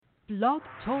Blog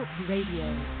Talk Radio.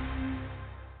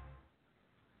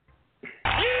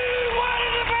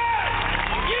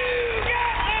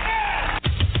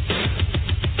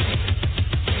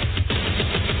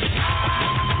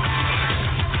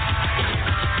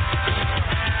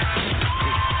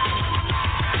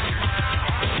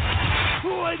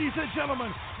 Ladies and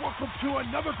gentlemen, welcome to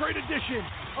another great edition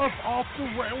of Off the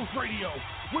Rails Radio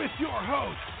with your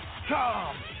host,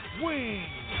 Tom Wing.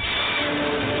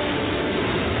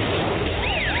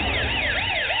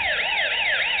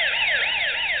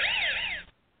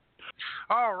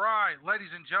 All right, ladies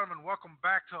and gentlemen, welcome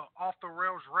back to Off the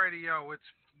Rails Radio. It's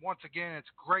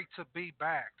great to be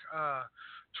back.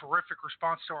 Terrific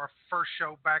response to our first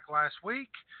show back last week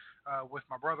with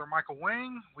my brother Michael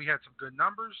Wing. We had some good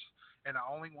numbers, and I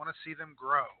only want to see them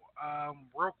grow.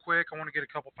 Real quick, I want to get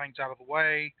a couple things out of the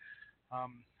way.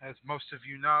 As most of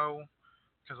you know,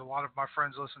 because a lot of my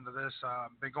friends listen to this,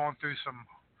 I've been going through some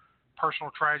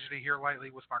personal tragedy here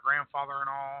lately with my grandfather and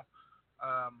all.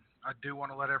 I do want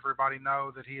to let everybody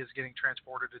know that he is getting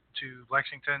transported to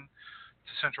Lexington,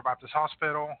 to Central Baptist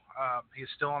Hospital. He is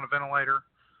still on a ventilator,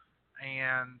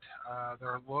 and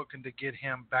they're looking to get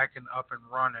him back and up and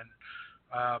running.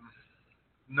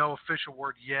 No official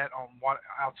word yet on what,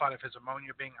 outside of his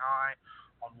ammonia being high,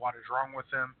 on what is wrong with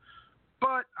him.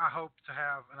 But I hope to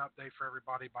have an update for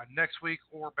everybody by next week,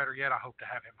 or better yet, I hope to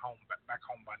have him back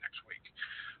home by next week.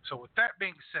 So with that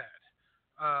being said,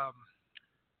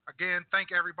 again,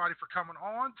 thank everybody for coming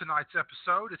on tonight's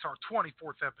episode. It's our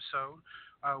 24th episode.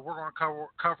 We're going to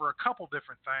cover a couple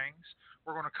different things.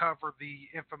 We're going to cover the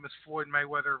infamous Floyd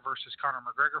Mayweather versus Conor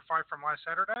McGregor fight from last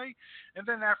Saturday. And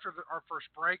then after our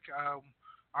first break,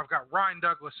 I've got Ryan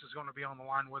Douglas is going to be on the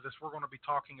line with us. We're going to be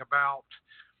talking about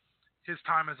his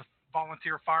time as a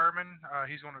volunteer fireman.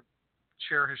 He's going to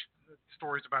share his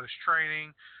stories about his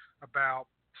training, about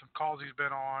some calls he's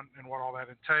been on, and what all that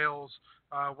entails.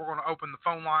 We're going to open the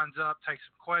phone lines up, take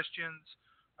some questions,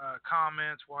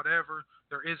 comments, whatever.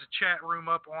 There is a chat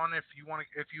room up on if you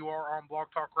are on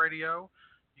Blog Talk Radio.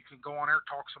 You can go on there,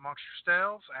 talk amongst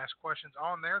yourselves, ask questions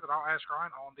on there that I'll ask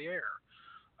Ryan on the air.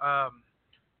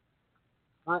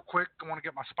 Real quick, I want to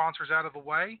get my sponsors out of the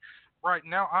way. Right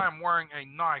now, I am wearing a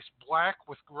nice black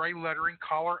with gray lettering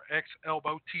collar X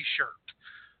elbow T-shirt.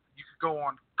 You could go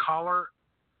on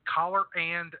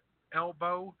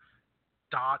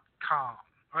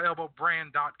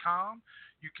collarandelbow.com,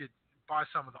 You could buy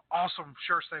some of the awesome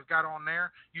shirts they've got on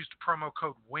there. Use the promo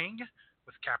code WING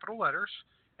with capital letters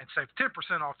and save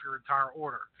 10% off your entire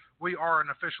order. We are an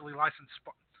officially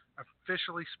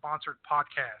sponsored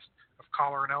podcast of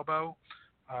Collar and Elbow.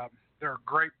 They're a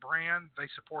great brand. They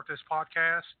support this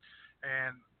podcast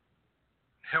and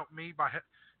help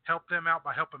them out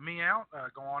by helping me out.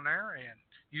 Go on there and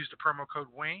use the promo code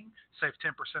WING, save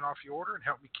 10% off your order, and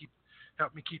help me keep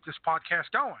this podcast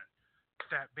going.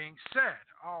 That being said,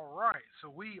 all right, so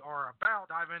we are about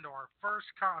to dive into our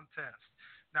first contest.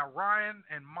 Now, Ryan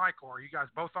and Michael, are you guys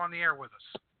both on the air with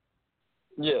us?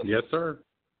 Yes. Yes, sir.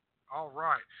 All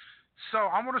right. So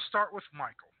I'm going to start with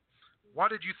Michael. What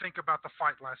did you think about the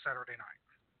fight last Saturday night?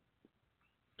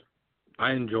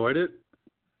 I enjoyed it.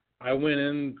 I went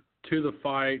into the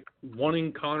fight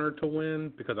wanting Conor to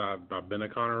win because I've been a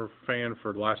Conor fan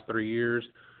for the last 3 years.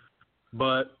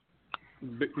 But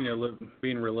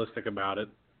being realistic about it,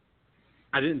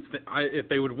 if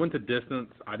they would win to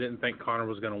distance, I didn't think Conor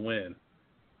was going to win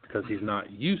because he's not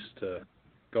used to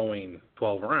going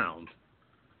 12 rounds.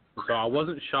 So I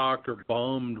wasn't shocked or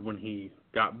bummed when he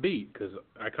got beat because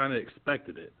I kind of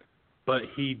expected it. But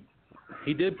he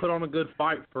did put on a good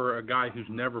fight for a guy who's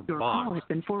never Your boxed. call has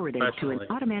been forwarded to an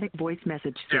automatic voice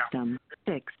message system.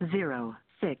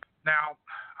 606. Now,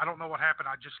 I don't know what happened.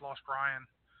 I just lost Ryan.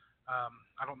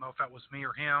 I don't know if that was me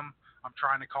or him. I'm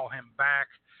trying to call him back.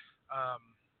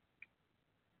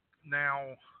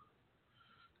 Now,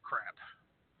 crap.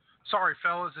 Sorry,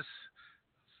 fellas. This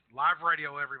is live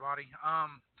radio, everybody. I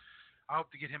hope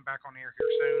to get him back on the air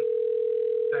here soon.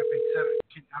 That being said,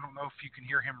 I don't know if you can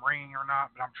hear him ringing or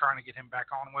not, but I'm trying to get him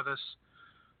back on with us.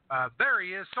 There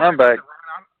he is. Sorry I'm back. That,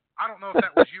 Ryan. I don't know if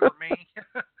that was you or me.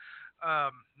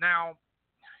 Now,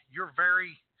 you're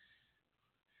very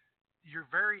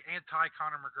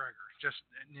anti-Conor McGregor, just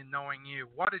in knowing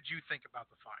you. What did you think about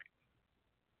the fight?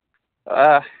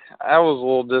 I was a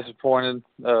little disappointed,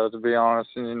 to be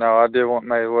honest. And, I did want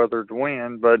Mayweather to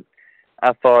win, but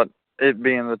I thought it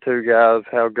being the two guys,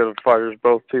 how good of fighters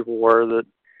both people were, that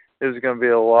it was going to be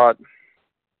a lot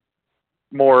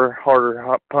more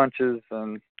harder punches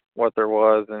than what there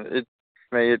was. And it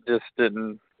just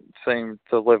didn't seem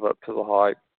to live up to the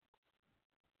hype.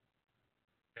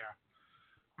 Yeah.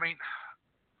 I mean,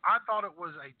 I thought it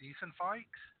was a decent fight.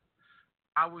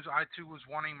 I too was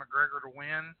wanting McGregor to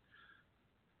win,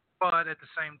 but at the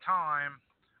same time,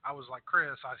 I was like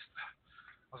Chris. I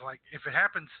was like, if it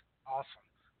happens, awesome.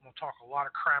 I'm gonna talk a lot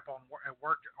of crap at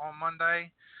work on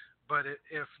Monday, but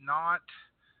if not,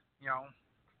 you know,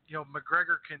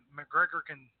 McGregor can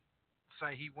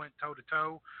say he went toe to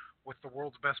toe with the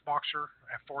world's best boxer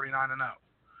at 49-0.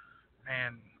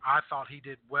 And I thought he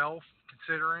did well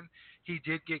considering he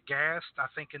did get gassed, I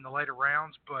think, in the later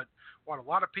rounds. But what a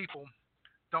lot of people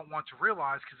don't want to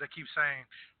realize, because they keep saying,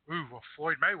 ooh, well,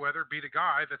 Floyd Mayweather beat a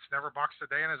guy that's never boxed a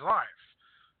day in his life.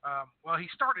 Well, he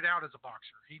started out as a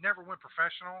boxer. He never went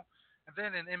professional. And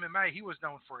then in MMA, he was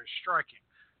known for his striking.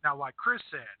 Now, like Chris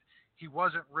said, he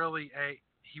wasn't really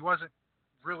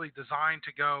designed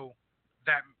to go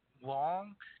that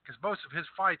long, because most of his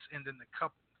fights end in the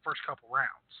first couple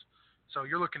rounds. So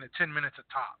you're looking at 10 minutes at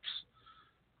tops.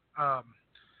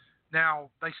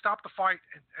 Now, they stopped the fight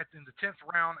in the 10th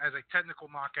round as a technical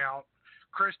knockout.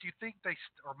 Chris, do you think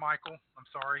or Michael, I'm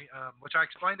sorry, which I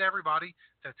explained to everybody,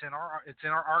 it's in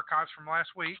our archives from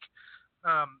last week.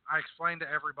 I explained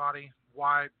to everybody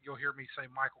why you'll hear me say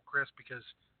Michael Chris, because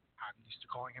I'm used to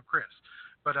calling him Chris.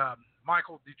 But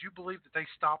Michael, did you believe that they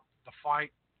stopped the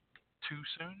fight too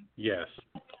soon? Yes.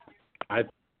 I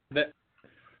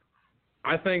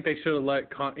think they should have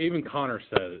let even Connor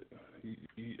said it.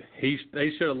 They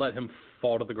should have let him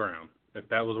fall to the ground. If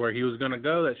that was where he was going to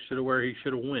go, that's where he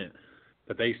should have went.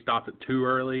 But they stopped it too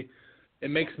early.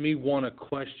 It makes me want to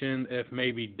question if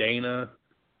maybe Dana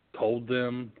told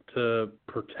them to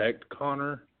protect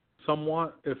Connor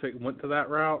somewhat if it went to that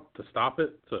route, to stop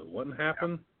it so it wouldn't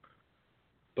happen.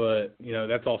 But,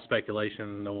 that's all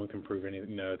speculation. No one can prove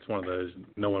anything. It's one of those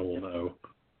no one will know.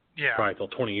 Yeah. Probably until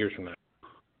 20 years from now.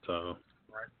 So,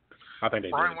 right. I think they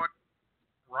did.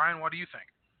 Ryan, what do you think?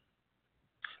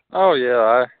 Oh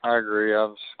yeah, I agree.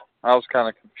 I was kind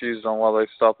of confused on why they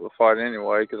stopped the fight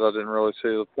anyway, because I didn't really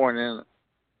see the point in it.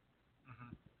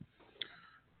 Mm-hmm.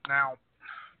 Now,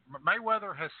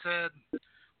 Mayweather has said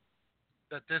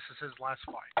that this is his last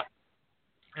fight,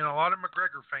 and a lot of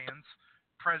McGregor fans,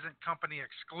 present company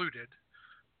excluded,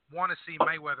 want to see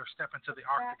Mayweather step into the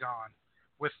octagon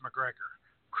with McGregor.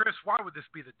 Chris, why would this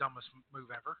be the dumbest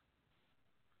move ever?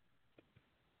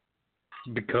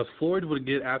 Because Floyd would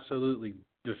get absolutely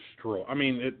destroyed. I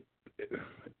mean,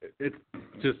 it's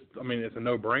just, it's a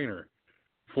no-brainer.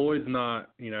 Floyd's not,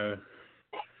 MMA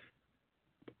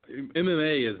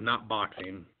is not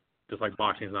boxing, just like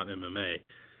boxing is not MMA.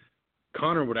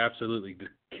 Conor would absolutely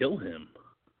just kill him.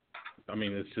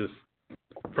 It's just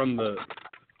from the,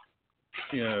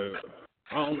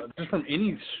 just from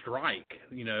any strike,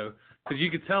 because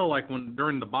you could tell, like,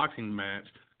 during the boxing match,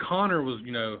 Conor was,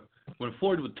 when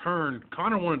Floyd would turn,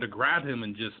 Conor wanted to grab him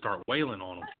and just start wailing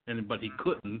on him, but he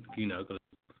couldn't, because it's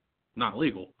not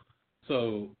legal.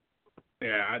 So,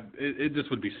 yeah, it just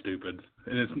would be stupid,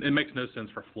 and it makes no sense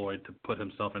for Floyd to put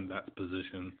himself in that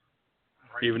position,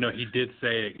 right, even though he did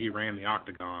say he ran the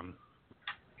octagon.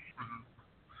 Mm-hmm.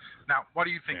 Now, what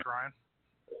do you think, Ryan?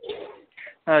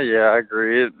 Yeah, I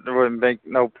agree. It wouldn't make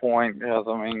no point, because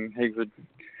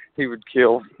he would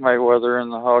kill Mayweather in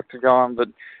the octagon. But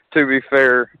to be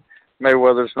fair,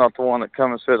 Mayweather's not the one that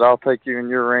come and said, "I'll take you in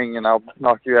your ring and I'll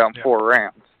knock you out in 4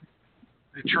 rounds."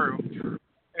 True.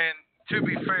 And to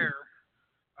be fair,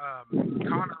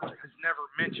 Conor has never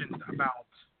mentioned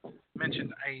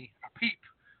a peep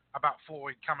about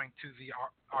Floyd coming to the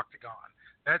octagon.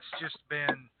 That's just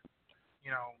been,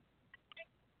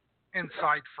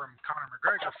 insight from Conor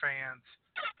McGregor fans.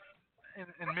 And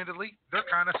admittedly, they're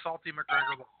kind of salty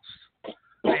McGregor lost.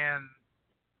 And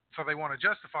so they want to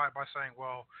justify it by saying,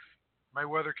 well,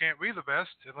 Mayweather can't be the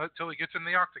best until he gets in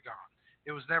the octagon.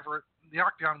 The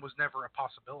octagon was never a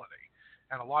possibility.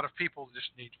 And a lot of people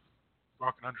just need to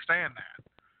fucking understand that.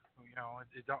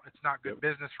 It's not good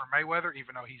business for Mayweather,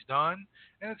 even though he's done,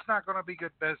 and it's not going to be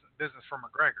good business for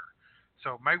McGregor.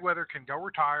 So Mayweather can go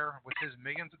retire with his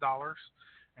millions of dollars,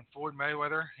 and Floyd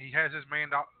Mayweather, he has his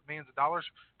millions of dollars,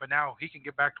 but now he can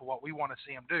get back to what we want to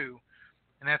see him do,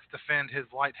 and that's defend his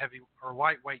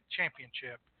lightweight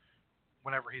championship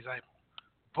whenever he's able.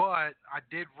 But I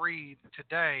did read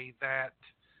today that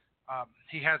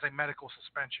he has a medical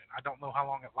suspension. I don't know how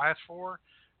long it lasts for,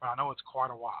 but I know it's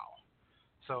quite a while.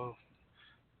 So,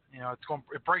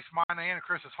 it breaks mine and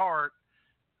Chris's heart,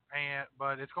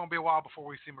 but it's going to be a while before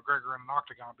we see McGregor in an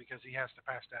octagon because he has to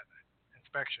pass that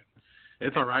inspection.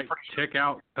 It's all right. Check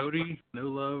out Cody No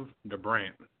Love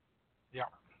DeBrant. Yeah.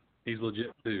 He's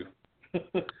legit, too.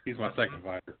 He's my second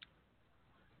fighter.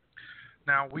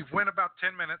 Now, we've went about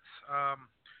 10 minutes,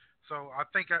 So I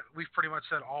think we've pretty much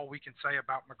said all we can say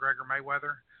about McGregor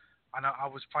Mayweather. I know I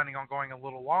was planning on going a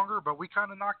little longer, but we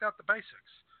kind of knocked out the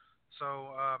basics.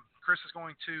 So Chris is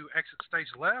going to exit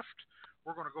stage left.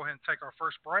 We're going to go ahead and take our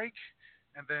first break,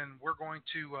 and then we're going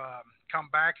to come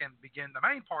back and begin the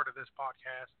main part of this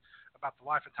podcast about the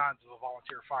life and times of a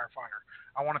volunteer firefighter.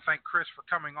 I want to thank Chris for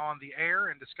coming on the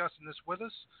air and discussing this with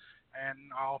us,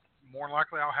 and I'll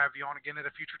have you on again at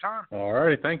a future time. All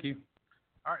right, thank you.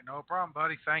 All right, no problem,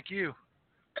 buddy. Thank you.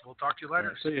 We'll talk to you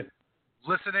later. Right, see you.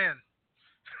 Listen in.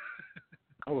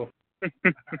 I will.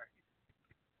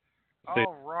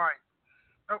 All right.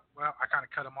 Oh, well, I kind of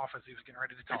cut him off as he was getting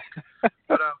ready to talk.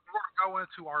 But we're going to go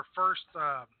into our first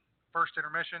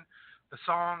intermission. The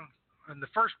song and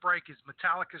the first break is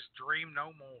Metallica's Dream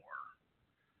No More.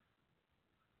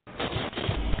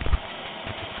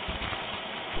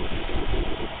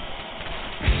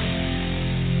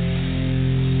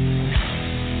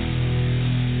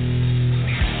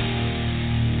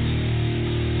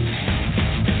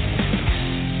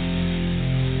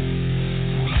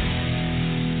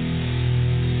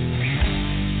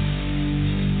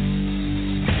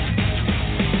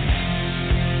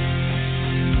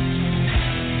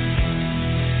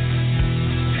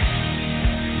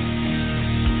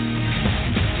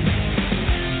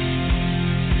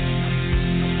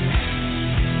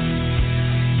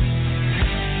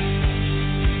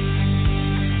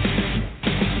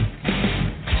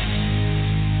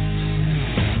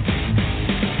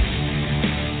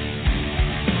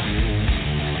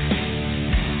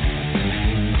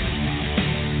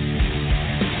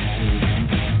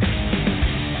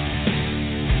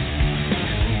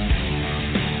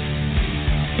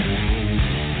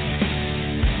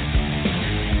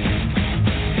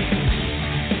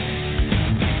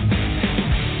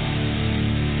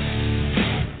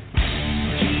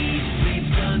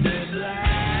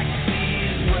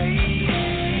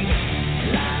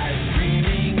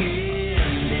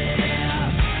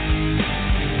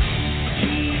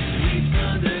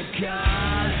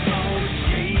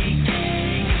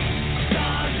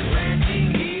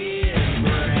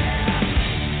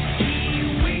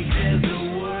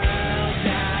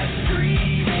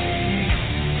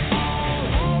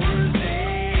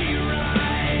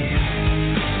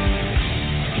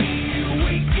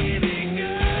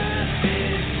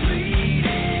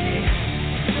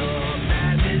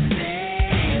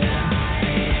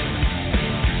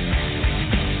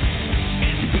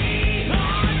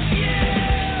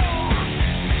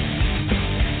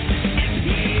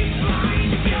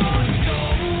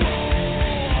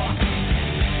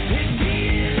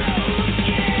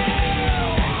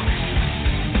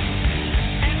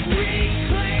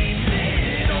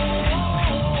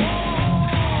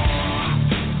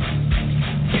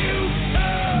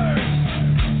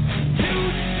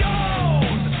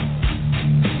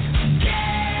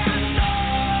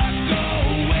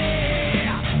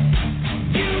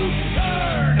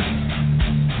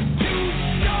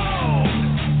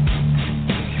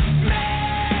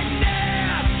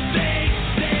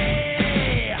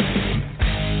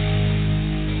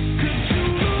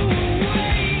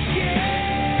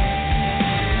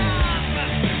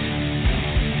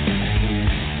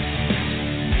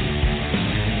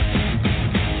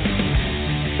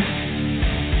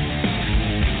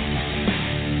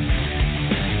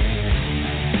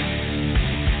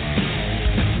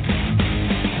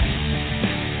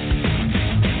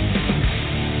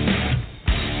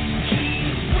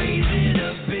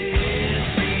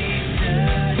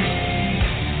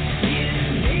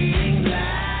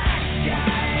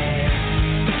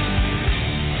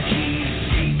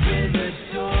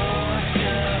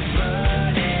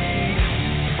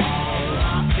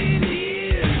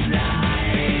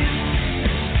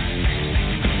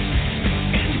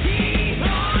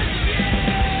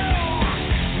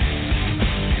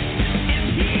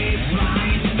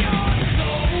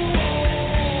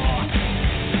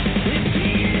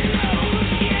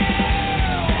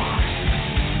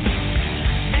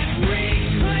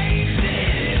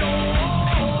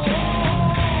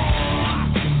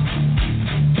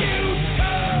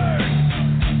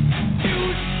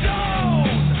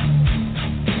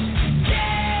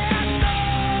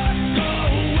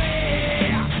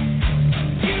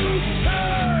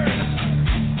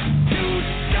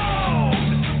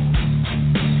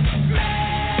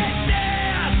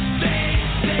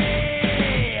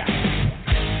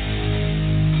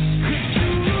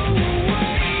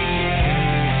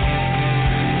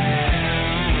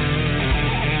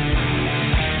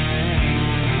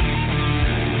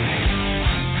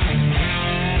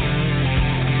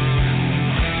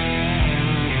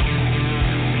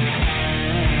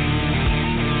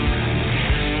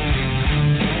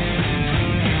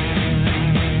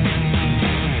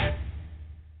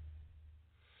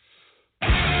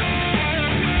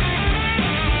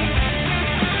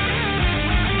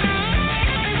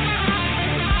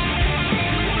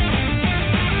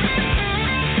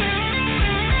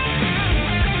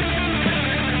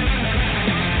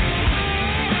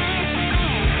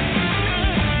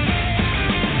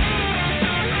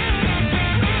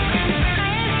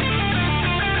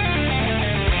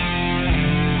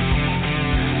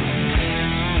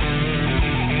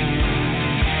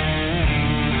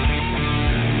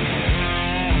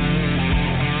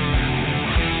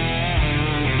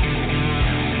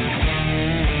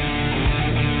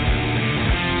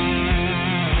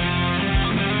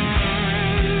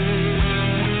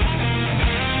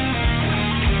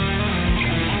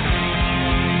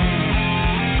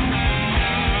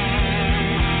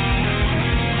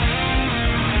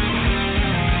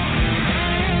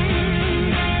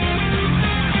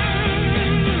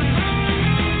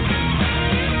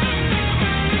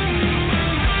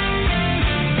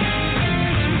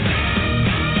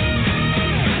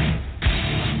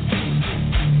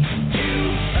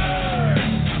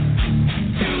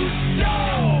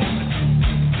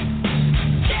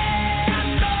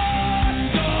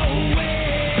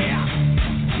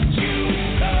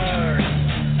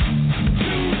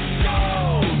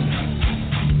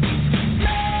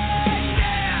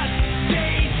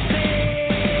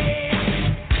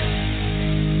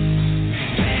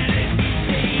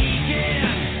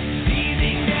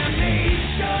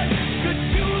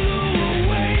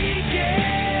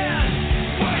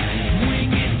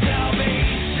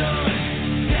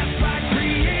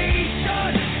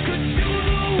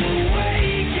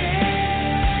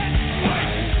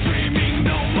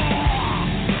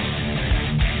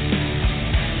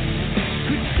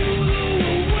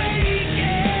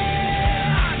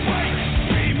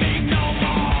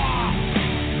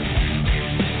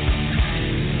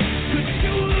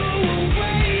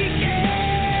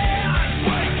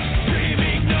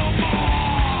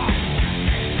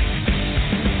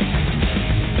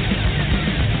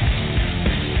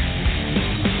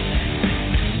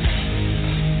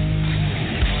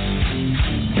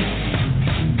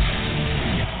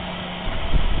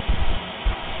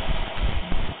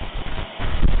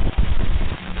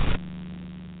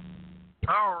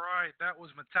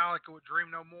 Metallica with Dream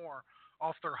No More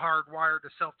off their Hardwired to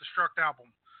Self-Destruct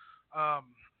album.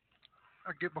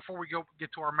 Before we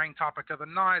get to our main topic of the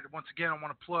night, once again, I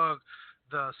want to plug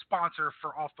the sponsor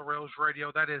for Off the Rails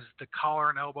Radio. That is the Collar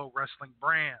and Elbow Wrestling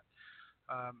brand.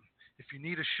 If you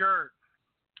need a shirt,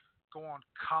 go on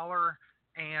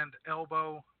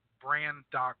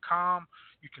collarandelbowbrand.com.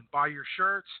 You can buy your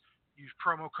shirts, use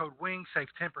promo code WING, save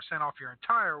 10% off your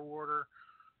entire order,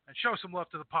 and show some love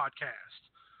to the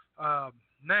podcast.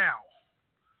 Now,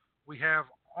 we have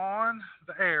on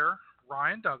the air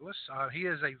Ryan Douglas. He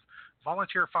is a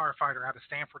volunteer firefighter out of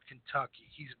Stanford, Kentucky.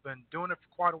 He's been doing it for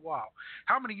quite a while.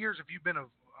 How many years have you been a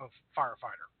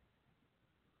firefighter?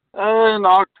 In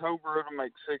October, it'll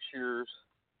make 6 years.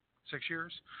 6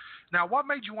 years? Now, what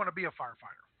made you want to be a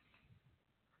firefighter?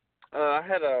 I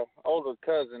had an older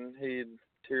cousin. He'd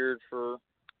volunteered for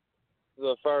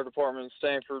the fire department in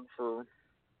Stanford for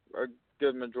a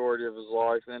good majority of his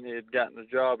life. And he had gotten a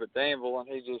job at Danville, and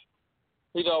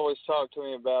he'd always talk to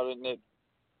me about it, and it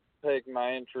piqued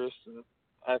my interest. And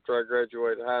after I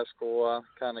graduated high school, I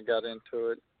kind of got into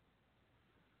it.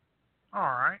 All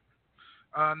right.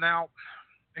 Now,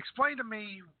 explain to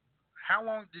me, how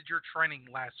long did your training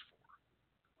last for?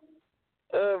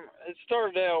 It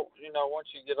started out,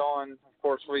 once you get on, of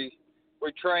course, we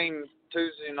train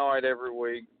Tuesday night every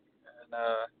week. And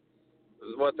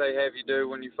what they have you do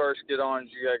when you first get on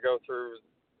is you got to go through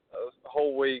a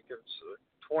whole week of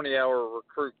 20-hour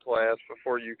recruit class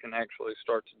before you can actually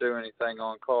start to do anything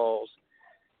on calls.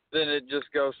 Then it just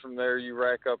goes from there. You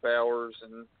rack up hours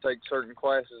and take certain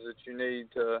classes that you need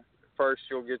to. First,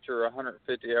 you'll get your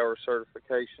 150-hour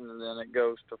certification, and then it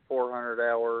goes to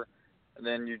 400-hour, and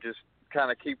then you just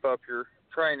kind of keep up your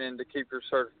training to keep your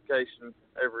certification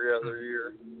every other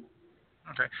year.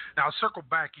 Okay. Now, circle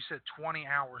back. You said 20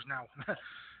 hours. Now,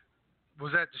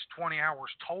 was that just 20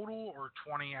 hours total or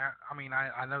 20? I mean,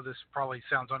 I know this probably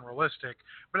sounds unrealistic,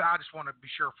 but I just want to be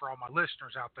sure for all my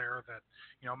listeners out there that,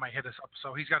 may hit us up.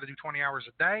 So he's got to do 20 hours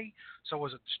a day. So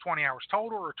was it just 20 hours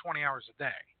total or 20 hours a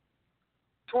day?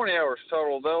 20 hours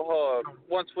total. They'll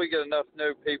once we get enough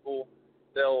new people,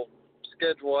 they'll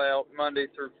schedule out Monday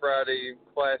through Friday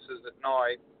classes at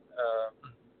night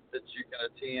that you can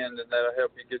attend, and that'll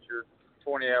help you get your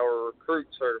 20-hour recruit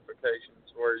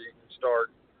certifications where you can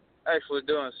start actually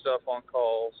doing stuff on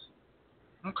calls.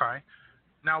 Okay.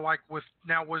 Now, was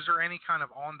there any kind of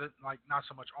not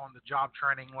so much on the job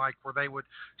training, like where they would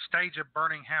stage a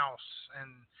burning house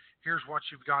and here's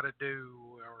what you've got to do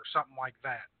or something like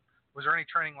that? Was there any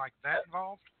training like that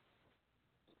involved?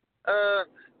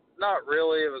 Not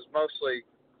really. It was mostly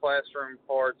classroom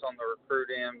parts on the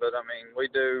recruit end, but I mean, we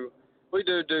do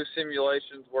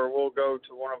simulations where we'll go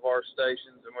to one of our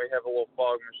stations and we have a little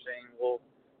fog machine. We'll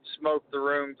smoke the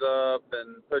rooms up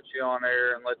and put you on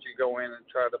air and let you go in and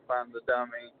try to find the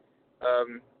dummy.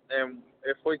 And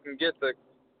if we can get the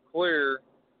clear,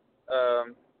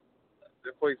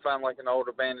 if we find like an old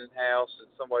abandoned house that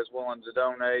somebody's willing to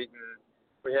donate, and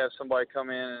we have somebody come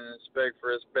in and inspect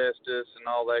for asbestos and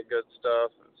all that good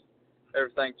stuff,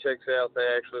 everything checks out, they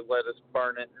actually let us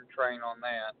burn it and train on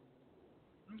that.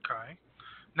 Okay.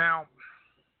 Now,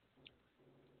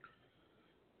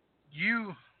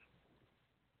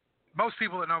 most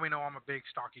people that know me know I'm a big,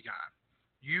 stocky guy.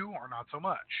 You are not so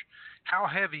much. How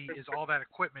heavy is all that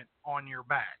equipment on your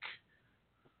back?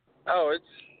 Oh,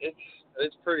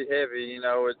 it's pretty heavy.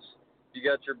 You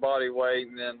got your body weight,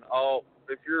 and then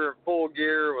if you're in full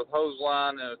gear with hose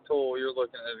line and a tool, you're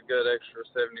looking at a good extra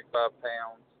 75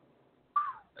 pounds.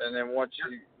 And then once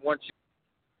you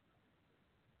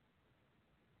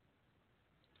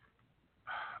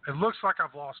It looks like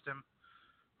I've lost him.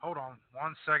 Hold on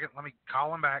 1 second. Let me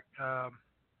call him back. I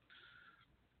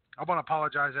want to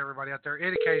apologize to everybody out there.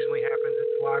 It occasionally happens.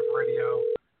 It's live radio.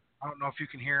 I don't know if you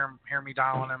can hear me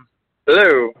dialing him.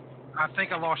 Hello. I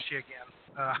think I lost you again.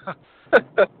 I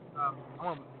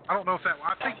don't know if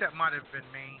I think that might have been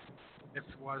me. If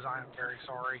it was, I am very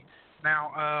sorry.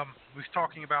 Now, we was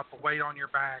talking about the weight on your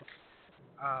back.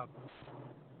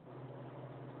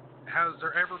 Has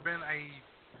there ever been a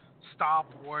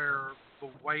stop where the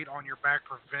weight on your back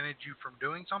prevented you from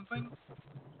doing something?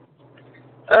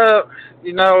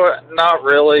 Not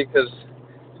really, because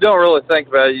you don't really think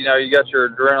about it. You got your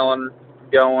adrenaline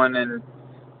going, and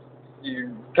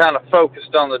you kind of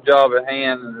focused on the job at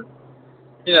hand. And,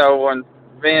 when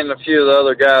me and a few of the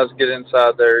other guys get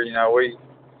inside there, we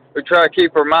try to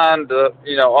keep our mind,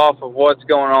 off of what's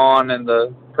going on and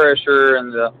the pressure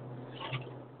and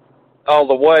all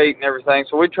the weight and everything.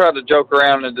 So we try to joke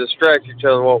around and distract each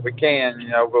other what we can,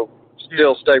 but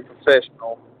still stay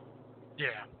professional.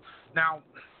 Yeah. Now,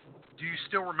 do you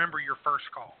still remember your first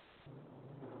call?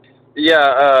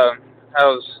 Yeah, it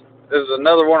was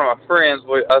another one of my friends.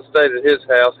 I stayed at his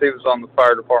house. He was on the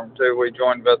fire department too. We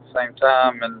joined about the same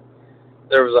time, and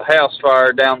there was a house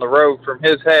fire down the road from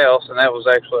his house, and that was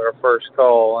actually our first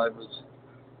call. It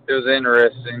was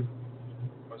interesting.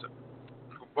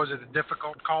 Was it a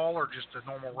difficult call or just a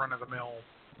normal run of the mill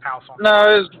house on No,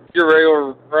 fire? it was your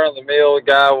regular run of the mill. The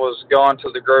guy was going to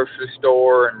the grocery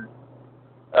store, and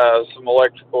some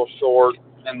electrical short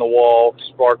in the wall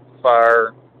sparked the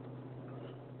fire.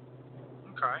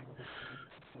 Okay.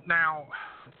 Now,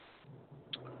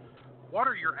 what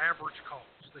are your average calls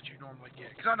that you normally get?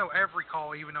 Because I know every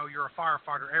call, even though you're a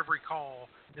firefighter, every call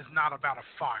is not about a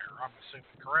fire, I'm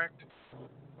assuming, correct?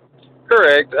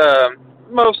 Correct.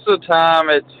 Most of the time,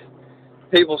 it's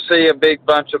people see a big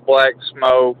bunch of black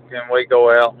smoke, and we go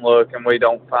out and look, and we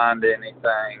don't find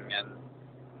anything.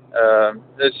 And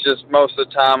it's just most of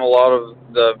the time, a lot of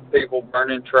the people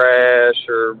burning trash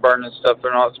or burning stuff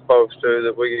they're not supposed to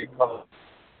that we get caught.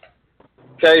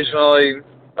 Occasionally,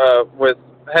 with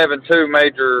having two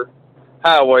major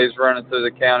highways running through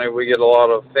the county, we get a lot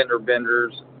of fender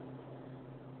benders,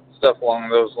 stuff along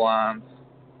those lines.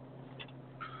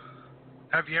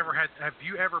 Have you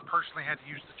ever personally had to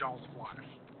use the jaws of life?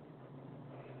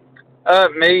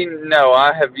 Me, no.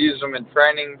 I have used them in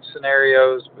training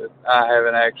scenarios, but I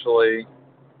haven't actually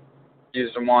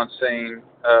used them on scene.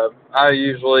 I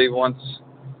usually, once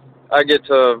I get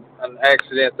to an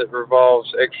accident that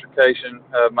revolves extrication,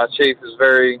 my chief is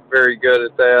very, very good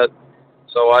at that.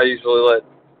 So I usually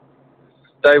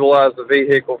stabilize the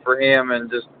vehicle for him and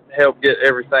just help get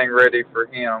everything ready for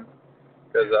him.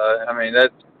 Because, I mean,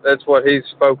 that's what he's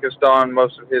focused on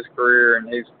most of his career, and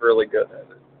he's really good at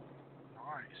it.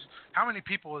 Nice. How many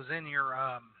people is in your,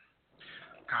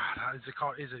 God, is it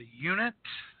called, is it a unit?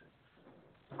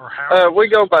 Or how? We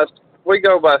go by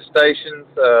stations.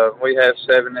 We have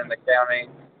 7 in the county.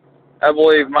 I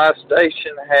believe my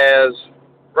station has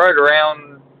right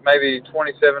around maybe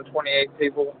 27, 28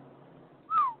 people.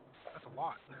 That's a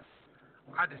lot.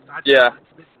 Yeah.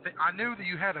 I knew that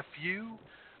you had a few,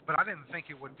 but I didn't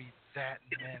think it would be that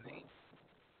many.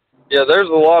 Yeah, there's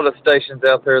a lot of stations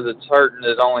out there that's hurting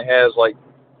that only has like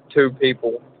 2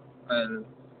 people, and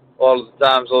a lot of the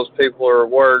times those people are at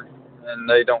work and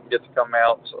they don't get to come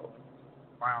out. So.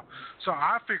 Wow. So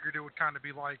I figured it would kind of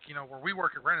be like, where we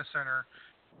work at Rent-A-Center,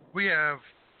 we have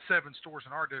 7 stores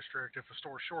in our district. If a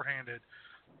store's shorthanded,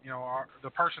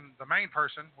 the main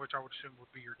person, which I would assume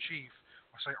would be your chief,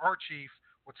 our chief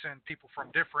would send people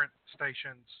from different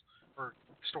stations or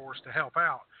stores to help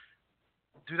out.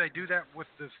 Do they do that with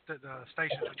the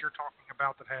stations that you're talking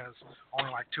about that has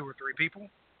only like 2 or 3 people?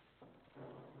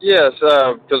 Yes,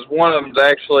 because one of them's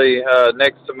actually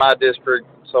next to my district,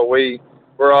 so we're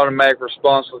automatic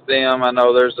response with them. I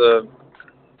know there's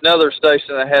another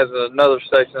station that has another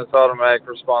station that's automatic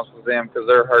response with them because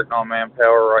they're hurting on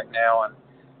manpower right now. And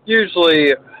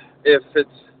usually, if it's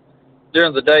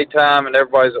during the daytime and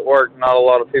everybody's at work, not a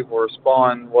lot of people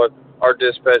respond. What our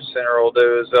dispatch center will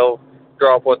do is they'll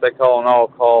drop what they call an all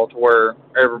call to where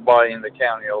everybody in the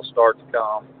county will start to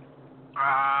come.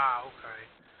 Ah, okay.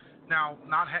 Now,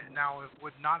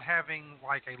 would not having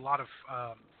like a lot of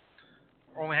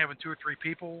only having 2 or 3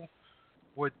 people,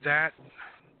 would that?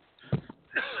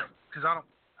 Because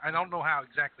I don't know how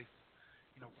exactly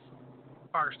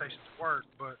fire stations work,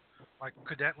 but like,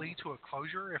 could that lead to a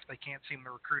closure if they can't seem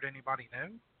to recruit anybody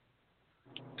new?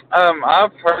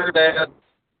 I've heard that.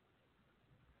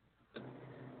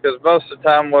 Because most of the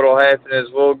time what will happen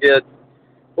is we'll get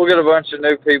a bunch of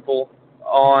new people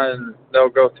on, they'll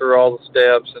go through all the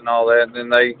steps and all that, and then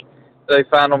they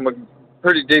find them a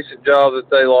pretty decent job that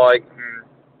they like, and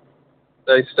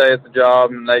they stay at the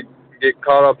job, and they get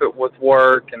caught up with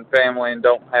work and family and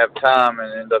don't have time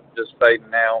and end up just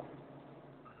fading out.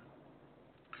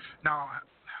 Now,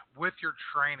 with your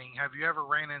training, have you ever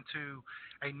ran into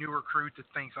a new recruit that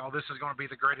thinks, oh, this is going to be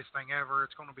the greatest thing ever,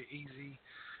 it's going to be easy,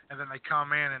 and then they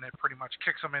come in and it pretty much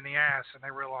kicks them in the ass and they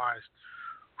realize,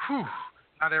 whew,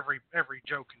 not every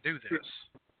Joe can do this?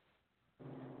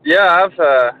 Yeah,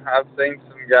 I've seen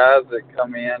some guys that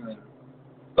come in and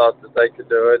thought that they could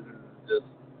do it and just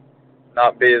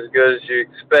not be as good as you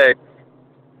expect.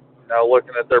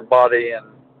 Looking at their body and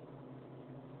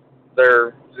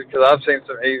because I've seen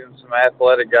some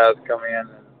athletic guys come in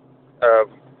and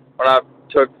when I've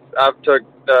took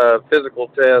physical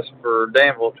tests for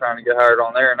Danville trying to get hired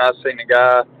on there, and I've seen a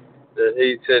guy that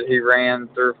he said he ran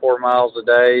 3 or 4 miles a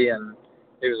day, and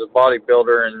he was a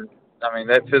bodybuilder, and I mean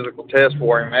that physical test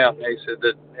wore him out, and he said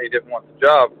that he didn't want the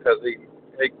job because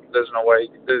there's no way he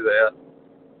could do that.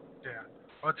 Yeah,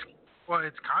 well,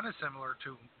 it's kind of similar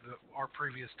to our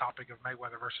previous topic of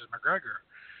Mayweather versus McGregor.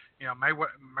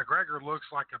 McGregor looks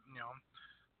like a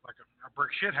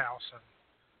brick shit house, and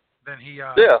then he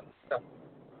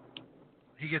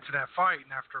gets in that fight,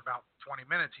 and after about 20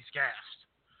 minutes, he's gassed.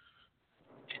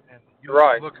 And you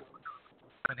look at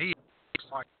and he's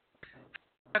like,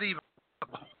 not even.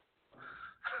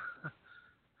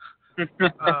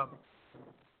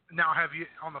 Now,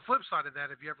 on the flip side of that,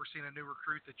 have you ever seen a new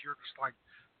recruit that you're just like,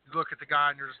 you look at the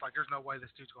guy and you're just like, there's no way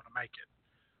this dude's going to make it?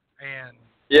 And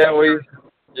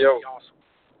awesome.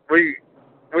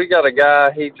 We got a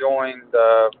guy. He joined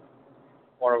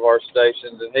one of our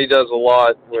stations, and he does a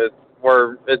lot with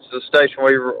where it's the station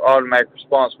we automatic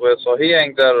response with. So he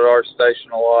hangs out at our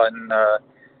station a lot, and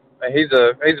he's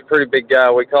a pretty big guy.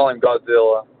 We call him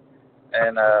Godzilla.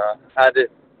 And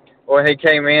when he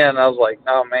came in, I was like,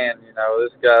 oh man,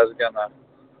 this guy's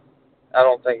I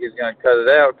don't think he's gonna cut it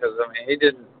out, because I mean he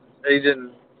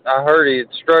didn't. I heard he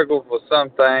had struggled with some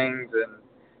things, and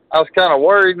I was kind of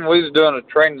worried. And we was doing a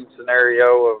training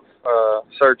scenario of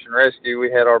search and rescue.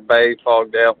 We had our bay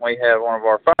fogged out, and we had one of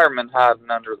our firemen hiding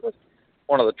under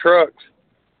one of the trucks.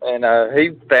 And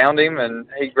he found him, and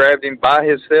he grabbed him by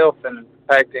himself and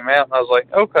packed him out. And I was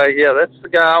like, okay, yeah, that's the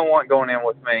guy I want going in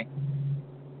with me.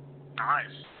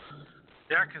 Nice.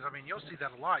 Yeah, because, I mean, you'll see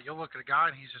that a lot. You'll look at a guy,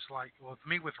 and he's just like, well, with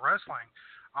me with wrestling,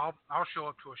 I'll show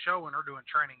up to a show, and they're doing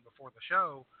training before the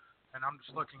show, and I'm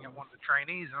just looking at one of the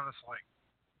trainees, and I'm just like,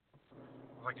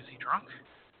 is he drunk?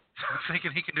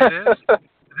 Thinking he can do this?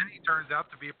 And then he turns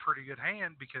out to be a pretty good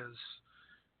hand because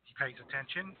he pays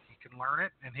attention, he can learn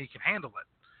it, and he can handle it.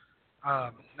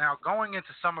 Now, going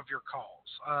into some of your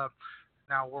calls,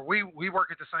 now where we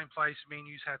work at the same place, me and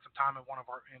you've had some time in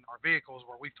in our vehicles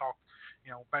where we've talked,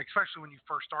 back, especially when you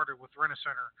first started with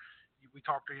Rent-A-Center, we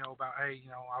talked about, hey,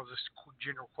 I was just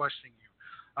general questioning you.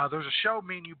 There's a show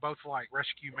me and you both like,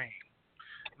 Rescue Me.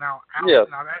 Now,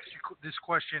 and I've asked you this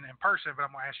question in person, but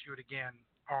I'm going to ask you it again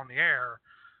on the air.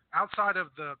 Outside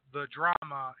of the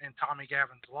drama in Tommy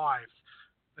Gavin's life,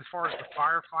 as far as the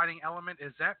firefighting element,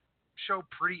 is that show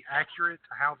pretty accurate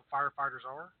to how the firefighters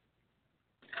are?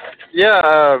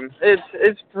 Yeah,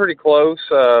 it's pretty close.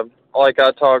 Like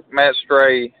Matt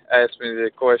Stray asked me the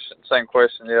same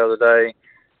question the other day.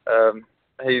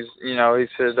 He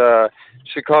said,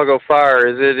 Chicago Fire,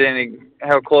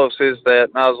 how close is that?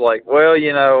 And I was like, well,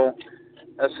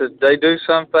 I said, they do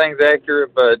some things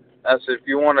accurate, but I said, if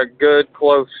you want a good,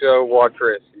 close show, watch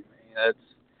Rescue Me.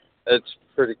 It's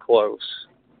pretty close.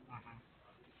 Mm-hmm.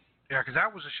 Yeah, because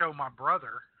that was a show my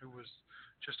brother, who was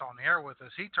just on the air with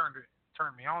us, he turned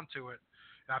me on to it,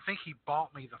 and I think he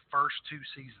bought me the first 2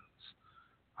 seasons.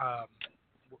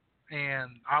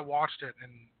 And I watched it,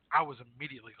 and I was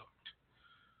immediately hooked.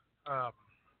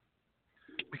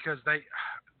 Because they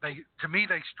to me,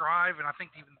 they strive, and I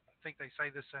think they say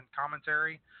this in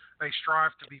commentary, they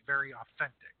strive to be very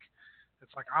authentic.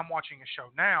 It's like I'm watching a show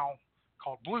now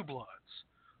called Blue Bloods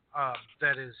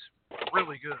that is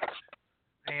really good,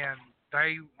 and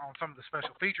they, on some of the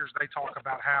special features, they talk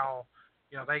about how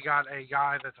they got a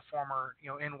guy that's a former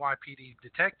NYPD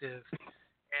detective,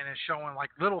 and is showing like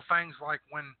little things like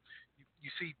when you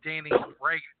see Danny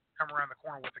Reagan come around the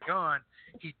corner with a gun,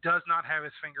 he does not have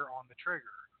his finger on the trigger.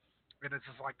 And it's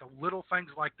just like the little things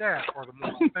like that are the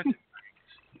more authentic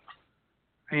things.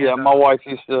 And, yeah, my wife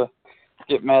used to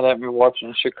get mad at me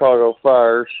watching Chicago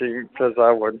Fire because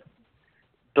I would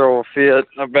throw a fit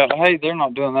about, hey, they're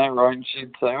not doing that right. And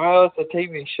she'd say, well, it's a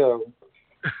TV show.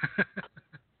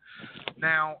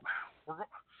 Now,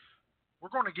 we're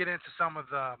going to get into some of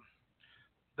the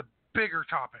bigger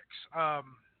topics.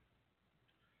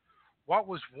 What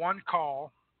was one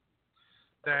call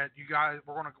that you guys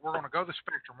we're going to go the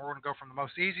spectrum? We're going to go from the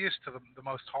most easiest to the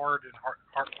most hard and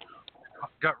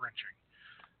gut wrenching.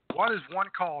 What is one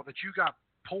call that you got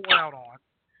pulled out on,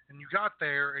 and you got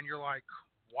there, and you're like,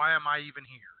 why am I even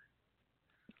here?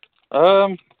 Let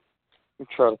me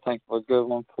try to think of a good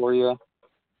one for you.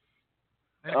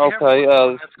 And if you have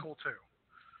one, that's cool too.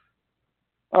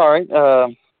 All right.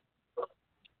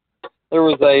 There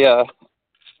was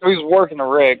we was working a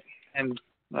wreck, and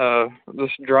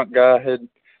this drunk guy had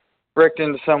wrecked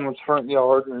into someone's front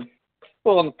yard. And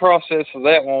well, in the process of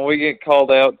that one, we get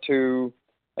called out to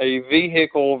a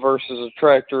vehicle versus a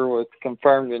tractor with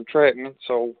confirmed entrapment.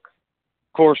 So,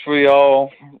 of course, we all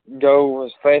go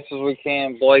as fast as we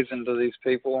can, blazing to these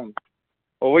people. And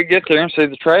well, we get there and see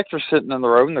the tractor sitting in the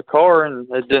road in the car, and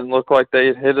it didn't look like they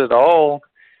had hit it all.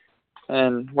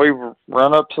 And we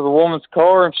run up to the woman's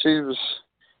car, and she was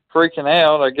freaking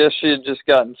out. I guess she had just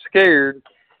gotten scared,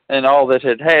 and all that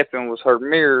had happened was her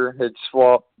mirror had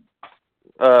swapped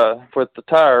with the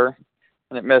tire,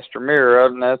 and it messed her mirror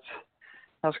up. And I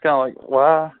was kind of like,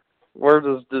 why where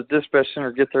does the dispatch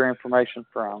center get their information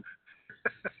from?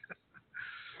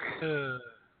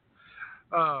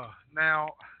 Now,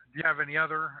 do you have any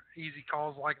other easy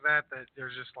calls like that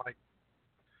there's just like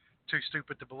too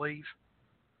stupid to believe?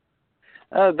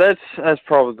 That's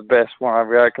probably the best one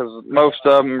I've got, because most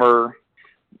of them are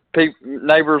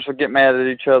neighbors will get mad at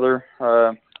each other.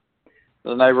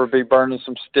 The neighbor will be burning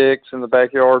some sticks in the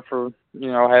backyard for,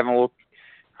 having a little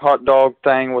hot dog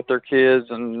thing with their kids,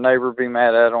 and the neighbor will be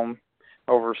mad at them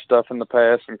over stuff in the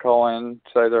past and call in and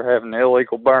say they're having an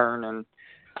illegal burn, and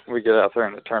we get out there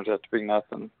and it turns out to be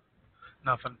nothing.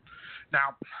 Nothing.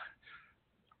 Now,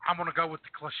 I'm going to go with the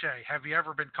cliche. Have you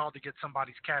ever been called to get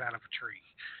somebody's cat out of a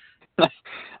tree?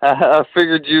 I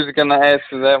figured you was going to ask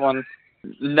me that one.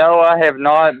 No, I have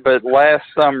not, but last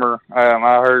summer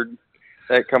I heard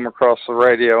that come across the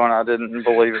radio, and I didn't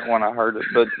believe it when I heard it.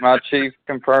 But my chief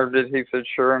confirmed it. He said,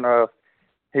 sure enough,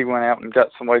 he went out and got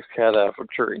somebody's cat out of a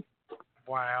tree.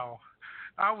 Wow.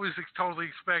 I was totally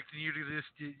expecting you to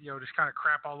just kind of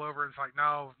crap all over. It's like,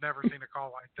 no, I've never seen a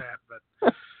call like that.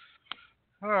 But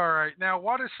all right. Now,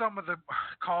 what are some of the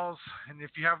calls? And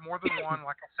if you have more than one,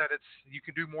 like I said, you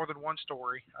can do more than one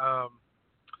story.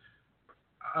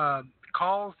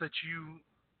 Calls that you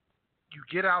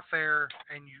get out there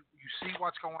and you see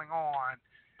what's going on,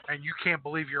 and you can't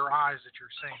believe your eyes that you're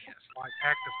seeing it. It's like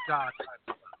act of God type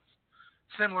of stuff.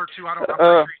 Similar to, I'm pretty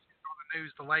sure you saw the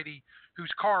news, the lady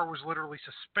whose car was literally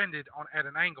suspended at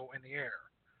an angle in the air.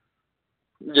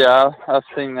 Yeah, I've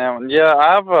seen that one. Yeah,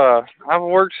 I've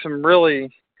worked some really.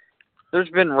 There's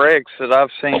been wrecks that I've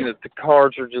seen that the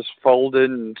cars are just folded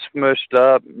and smushed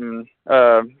up. And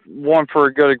one, for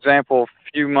a good example,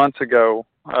 a few months ago,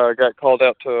 got called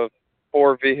out to a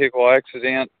 4-vehicle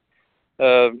accident.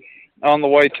 On the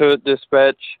way to it,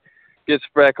 dispatch gets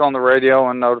back on the radio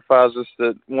and notifies us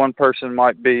that one person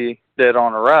might be dead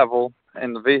on arrival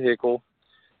in the vehicle.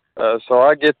 So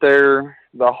I get there,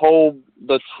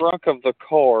 the trunk of the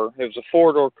car, it was a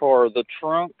 4-door car, the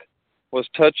trunk was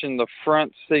touching the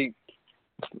front seat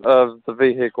of the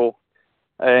vehicle,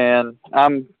 and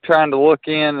I'm trying to look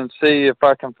in and see if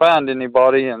I can find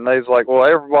anybody, and they's like, well,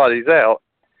 everybody's out.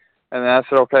 And then I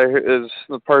said, okay, is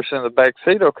the person in the back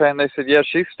seat okay? And they said, yeah,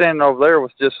 she's standing over there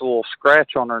with just a little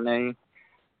scratch on her knee.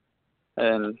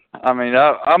 And, I mean,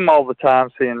 I'm all the time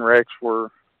seeing wrecks where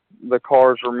the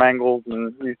cars are mangled,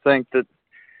 and you think that,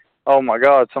 oh, my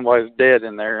God, somebody's dead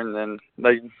in there, and then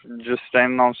they just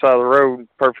standing on the side of the road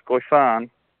perfectly fine.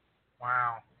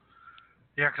 Wow.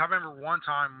 Yeah, because I remember one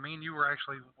time, me and you were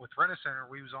actually with Rent-A-Center.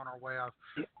 We was on our way out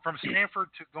from Stanford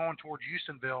to going towards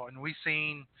Houstonville, and we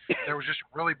seen there was just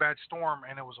a really bad storm,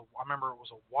 and I remember it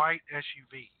was a white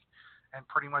SUV, and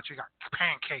pretty much it got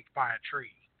pancaked by a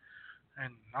tree.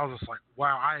 And I was just like,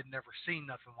 wow, I had never seen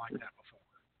nothing like that before.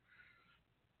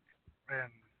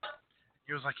 And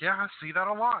he was like, yeah, I see that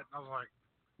a lot. And I was like,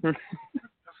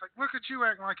 look at you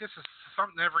acting like this is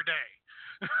something every day.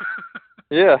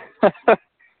 Yeah.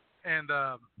 And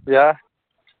yeah.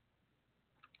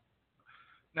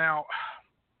 Now,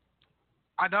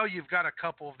 I know you've got a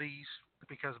couple of these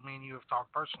because me and you have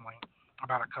talked personally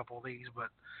about a couple of these, but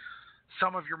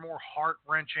some of your more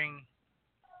heart-wrenching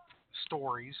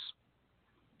stories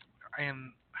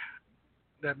and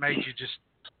that made you just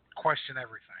question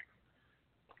everything.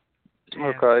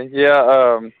 Okay.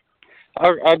 Yeah.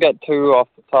 I got two off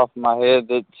the top of my head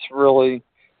that's really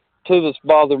two that's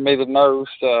bothered me the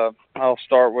most. I'll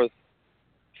start with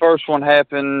first one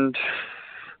happened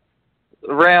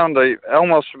around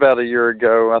almost about a year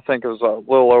ago. I think it was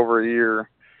a little over a year.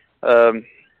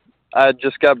 I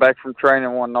just got back from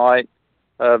training one night.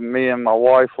 Me and my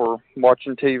wife were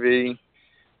watching TV,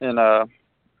 and of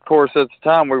course at the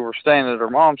time we were staying at her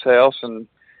mom's house, and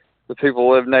the people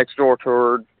lived next door to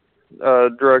her,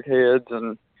 drug heads,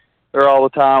 and they're all the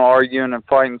time arguing and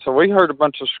fighting. So we heard a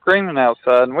bunch of screaming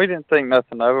outside, and we didn't think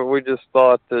nothing of it. We just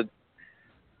thought that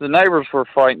the neighbors were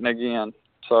fighting again.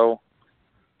 So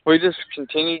we just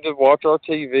continued to watch our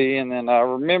TV, and then I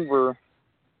remember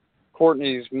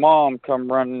Courtney's mom come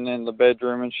running in the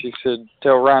bedroom, and she said,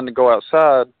 tell Ryan to go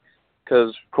outside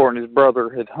because Courtney's brother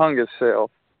had hung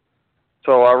himself.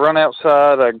 So I run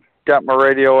outside. I got my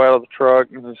radio out of the truck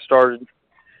and started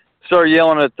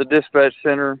yelling at the dispatch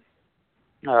center.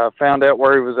 Found out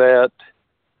where he was at,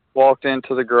 walked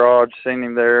into the garage, seen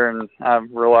him there, and I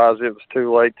realized it was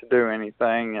too late to do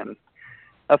anything. And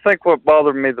I think what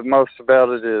bothered me the most about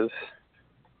it is,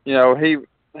 he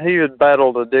had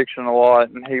battled addiction a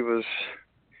lot, and he was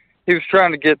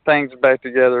trying to get things back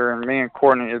together, and me and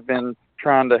Courtney had been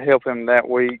trying to help him that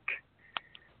week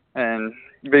and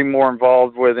be more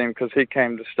involved with him because he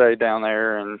came to stay down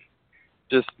there, and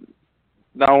just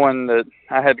knowing that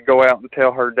I had to go out and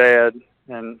tell her dad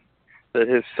and that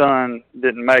his son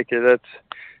didn't make it,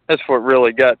 that's what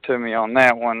really got to me on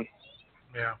that one.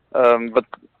 Yeah. But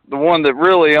the one that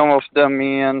really almost done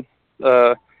me in,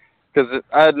 because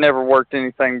I had never worked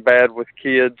anything bad with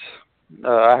kids.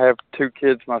 I have 2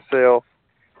 kids myself.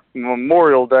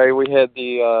 Memorial Day, we had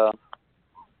the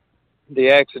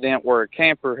accident where a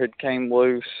camper had came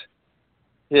loose,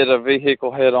 hit a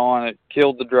vehicle head on. It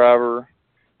killed the driver.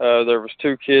 There was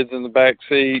 2 kids in the back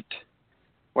seat.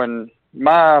 When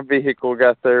my vehicle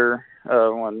got there,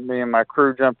 when me and my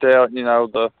crew jumped out,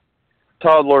 the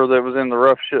toddler that was in the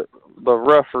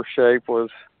rougher shape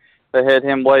they had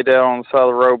him laid out on the side of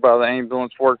the road by the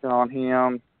ambulance working on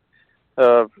him.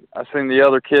 I seen the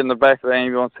other kid in the back of the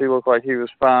ambulance. He looked like he was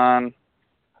fine.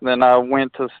 And then I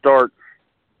went to start,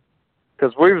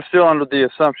 because we were still under the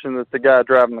assumption that the guy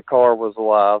driving the car was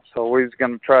alive. So we was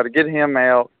going to try to get him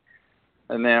out.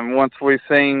 And then once we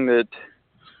seen that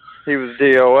he was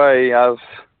DOA,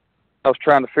 I was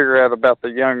trying to figure out about the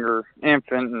younger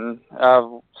infant, and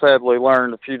I sadly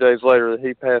learned a few days later that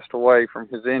he passed away from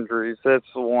his injuries. That's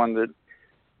the one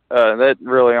that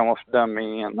really almost done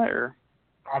me in there.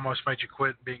 Almost made you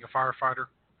quit being a firefighter?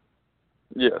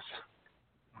 Yes.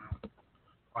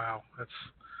 Wow.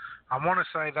 I want to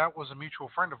say that was a mutual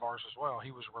friend of ours as well.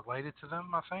 He was related to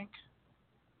them, I think.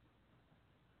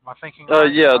 Am I thinking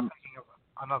right? Yeah. I'm thinking of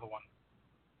another one.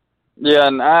 Yeah,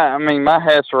 and I mean, my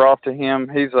hats are off to him.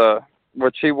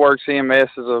 Which he works EMS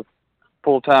as a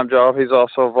full-time job. He's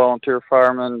also a volunteer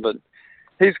fireman, but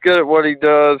he's good at what he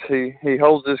does. He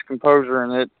holds his composure,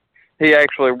 and he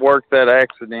actually worked that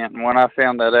accident. And when I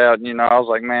found that out, I was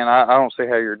like, man, I don't see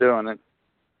how you're doing it.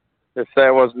 If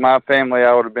that was my family,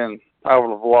 I would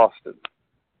have lost it.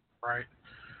 Right.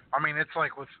 I mean, it's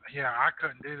like I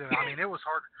couldn't do that. I mean, it was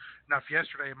hard enough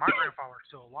yesterday. My grandfather's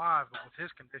still alive, but with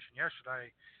his condition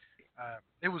yesterday,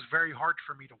 it was very hard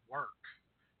for me to work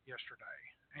yesterday.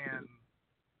 And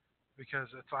because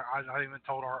it's like I even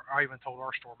told our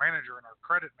store manager and our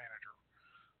credit manager,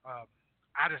 I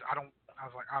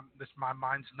was like, my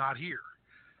mind's not here.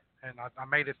 And I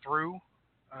made it through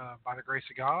by the grace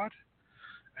of God.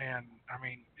 And, I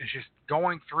mean, it's just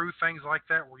going through things like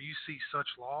that where you see such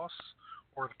loss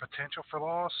or the potential for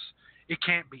loss, it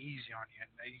can't be easy on you.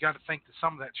 And you got to think that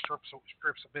some of that strips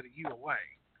a bit of you away.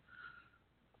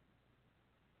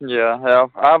 Yeah,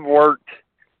 I've worked,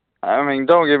 I mean,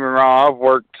 don't get me wrong, I've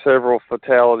worked several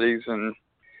fatalities, and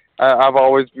I've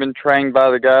always been trained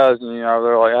by the guys, and,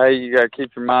 they're like, hey, you got to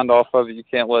keep your mind off of it. You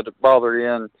can't let it bother you.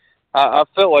 And I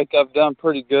felt like I've done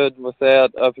pretty good with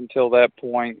that up until that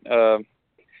point.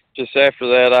 Just after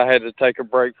that, I had to take a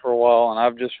break for a while, and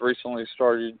I've just recently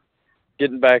started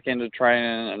getting back into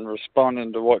training and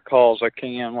responding to what calls I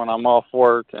can when I'm off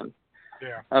work, and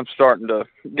yeah. I'm starting to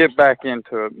get back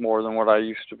into it more than what I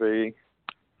used to be.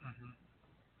 Mm-hmm.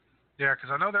 Yeah, because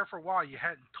I know there for a while you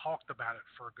hadn't talked about it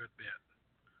for a good bit.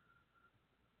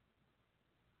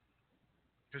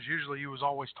 Because usually you was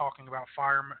always talking about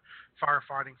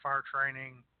firefighting, fire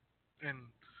training, and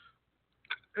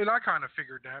I kind of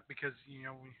figured that because,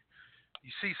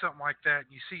 you see something like that,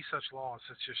 and you see such loss,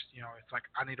 it's just, it's like,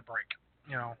 I need a break.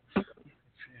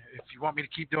 If you want me to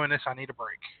keep doing this, I need a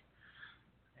break.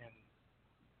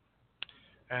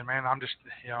 And man, I'm just,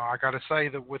 I got to say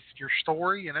that with your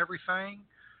story and everything,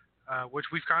 which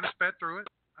we've kind of sped through it,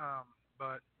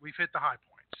 but we've hit the high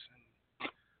points.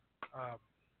 And,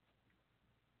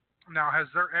 now, has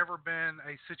there ever been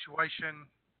a situation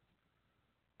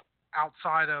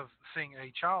outside of seeing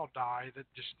a child die that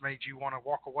just made you want to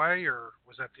walk away, or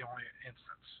was that the only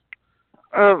instance?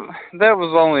 That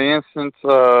was the only instance.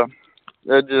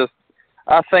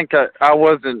 I think I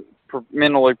wasn't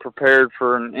mentally prepared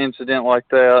for an incident like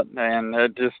that, and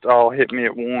it just all hit me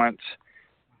at once,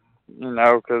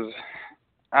 because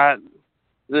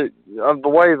the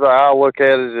way that I look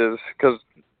at it is, because,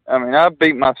 I mean, I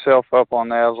beat myself up on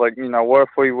that. I was like, what if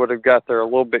we would have got there a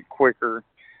little bit quicker?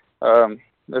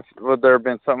 Would there have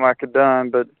been something I could have done?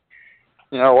 But,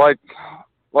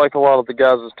 like a lot of the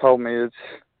guys have told me,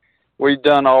 we've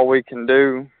done all we can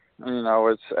do.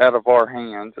 It's out of our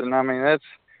hands. And, I mean, that's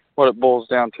what it boils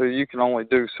down to. You can only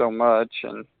do so much.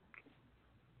 And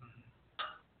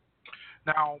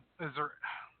now,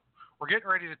 we're getting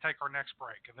ready to take our next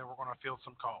break, and then we're going to field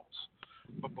some calls.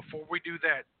 But before we do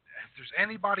that, if there's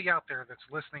anybody out there that's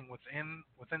listening within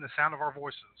the sound of our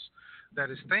voices that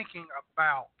is thinking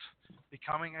about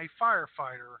becoming a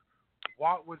firefighter,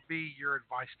 what would be your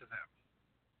advice to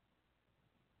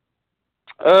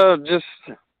them? Just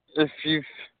if you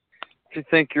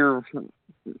think you're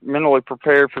mentally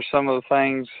prepared for some of the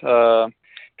things,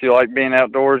 If you like being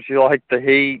outdoors, you like the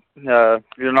heat.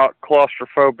 You're not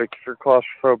claustrophobic. If you're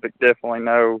claustrophobic, definitely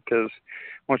no, because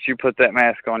once you put that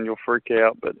mask on, you'll freak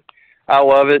out. But I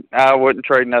love it. I wouldn't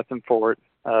trade nothing for it.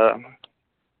 So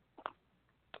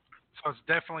it's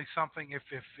definitely something, if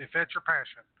that's your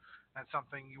passion, that's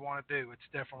something you want to do, it's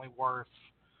definitely worth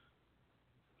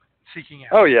seeking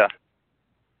out. Oh, yeah. Okay.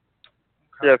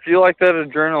 Yeah, if you like that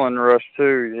adrenaline rush,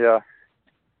 too, yeah.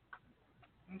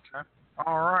 Okay.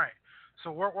 All right.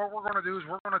 So what we're going to do is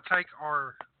we're going to take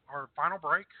our final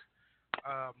break.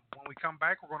 When we come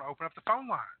back, we're going to open up the phone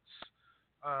lines.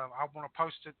 I want to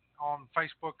post it on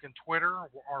Facebook and Twitter,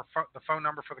 the phone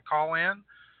number for the call-in.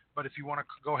 But if you want to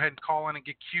go ahead and call in and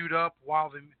get queued up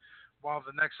while the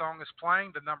next song is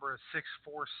playing, the number is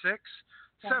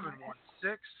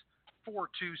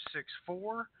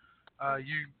 646-716-4264.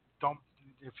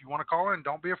 If you want to call in,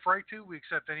 don't be afraid to. We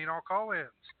accept any and all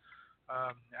call-ins.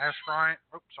 Ask Ryan.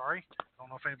 Oh, sorry. I don't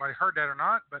know if anybody heard that or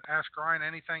not, but ask Ryan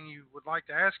anything you would like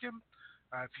to ask him.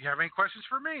 If you have any questions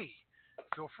for me,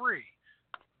 feel free.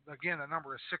 Again, the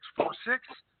number is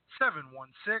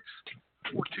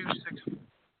 646-716-4264.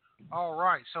 All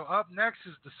right. So up next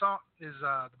is the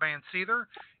band Seether.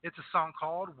 It's a song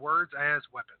called "Words as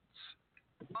Weapons."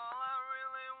 All I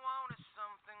really want is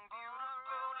something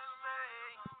beautiful to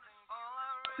say. All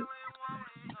I really want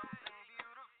is something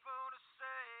beautiful to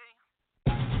say.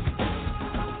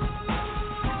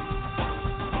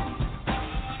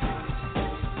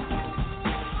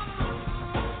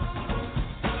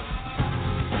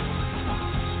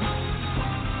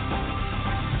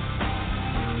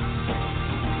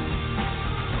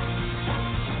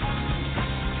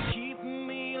 Keep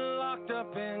me locked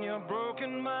up in your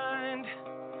broken mind.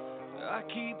 I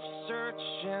keep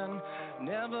searching,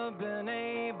 never been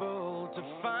able to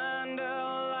find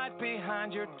a light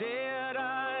behind your dead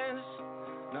eyes.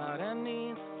 Not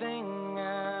anything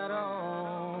at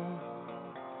all.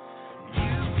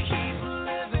 You keep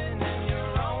living in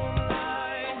your own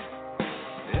lie,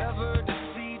 ever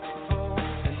deceitful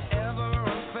and ever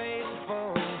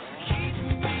unfaithful. Keep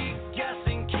me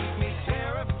guessing, keep me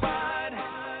terrified.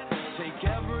 Take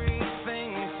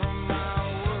everything from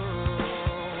my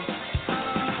world.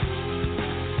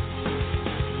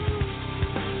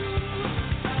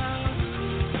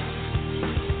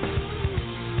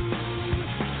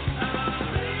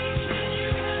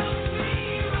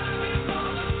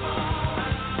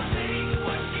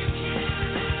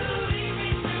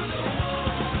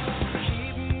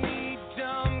 Keep me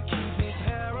dumb, keep me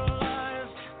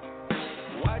paralyzed.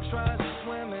 Why try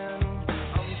swimming?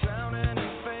 I'm drowning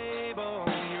in fable.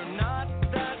 You're not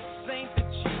that saint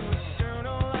that you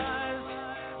externalize.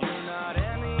 You're not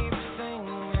anything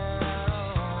at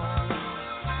all.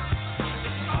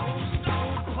 It's oh so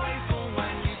playful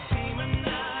when you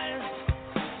demonize.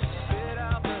 Spit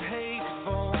out the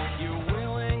hateful. You're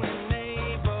willing and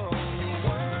able. Your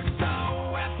words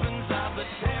are weapons of the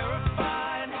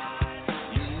terrified.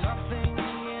 You're nothing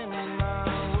in my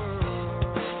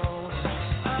world.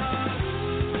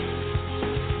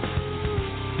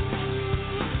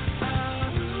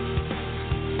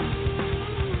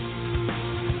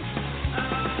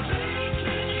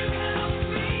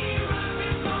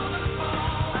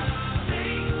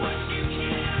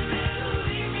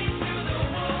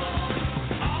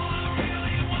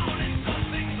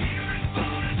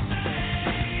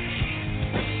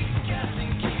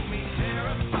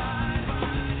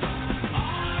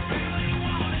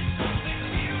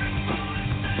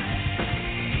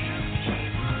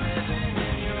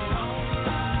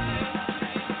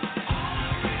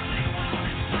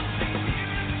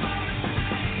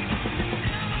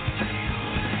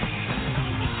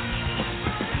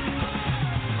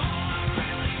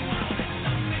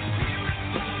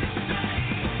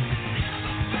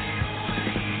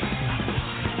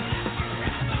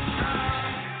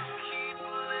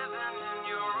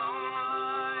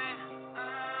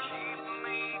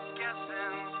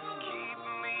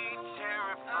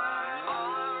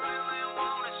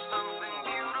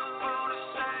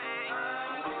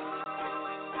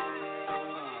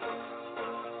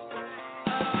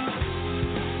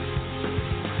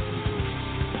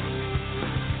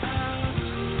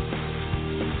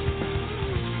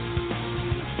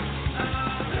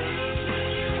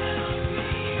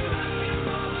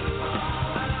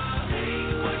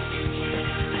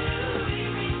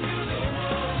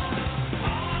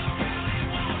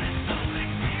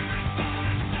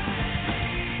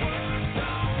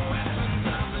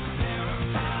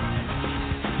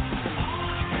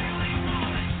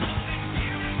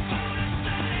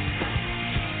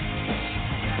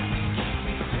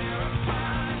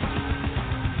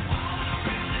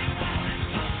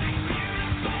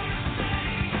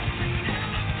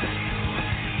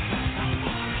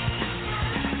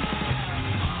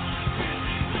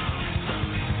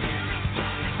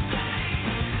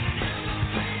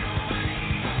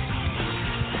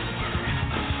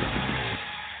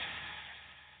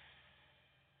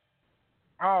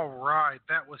 All right,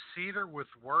 that was Cedar with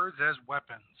Words as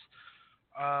Weapons.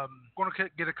 Going to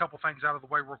get a couple things out of the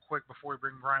way real quick before we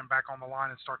bring Brian back on the line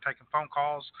and start taking phone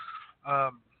calls.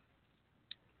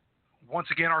 Once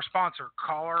again, our sponsor,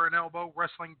 Collar and Elbow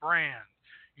Wrestling Brand.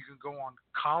 You can go on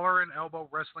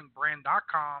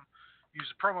collarandelbowwrestlingbrand.com,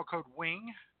 use the promo code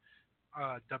WING,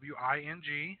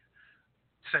 W-I-N-G,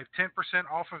 save 10%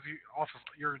 off of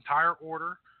your entire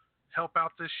order, help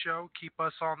out this show, keep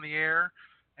us on the air,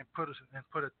 and put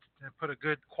a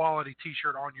good quality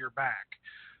T-shirt on your back.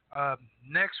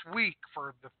 Next week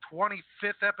for the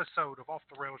 25th episode of Off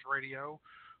the Rails Radio,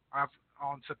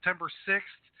 on September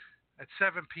 6th at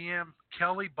 7 p.m.,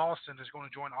 Kelly Boston is going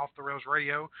to join Off the Rails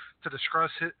Radio to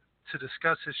discuss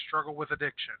his struggle with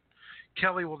addiction.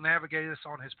 Kelly will navigate us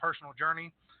on his personal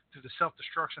journey through the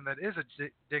self-destruction that is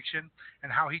addiction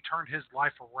and how he turned his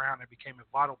life around and became a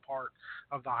vital part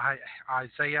of the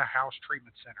Isaiah House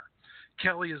Treatment Center.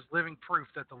 Kelly is living proof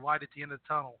that the light at the end of the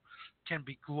tunnel can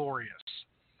be glorious.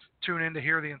 Tune in to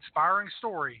hear the inspiring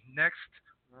story next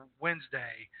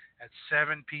Wednesday at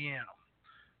 7 p.m.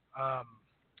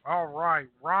 All right,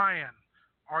 Ryan,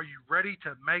 are you ready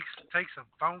to take some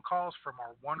phone calls from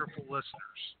our wonderful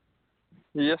listeners?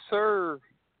 Yes, sir.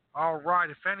 All right,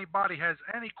 if anybody has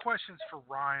any questions for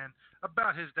Ryan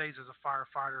about his days as a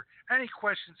firefighter, any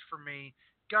questions for me,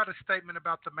 got a statement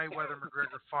about the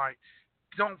Mayweather-McGregor fight,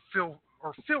 feel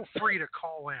free to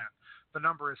call in. The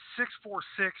number is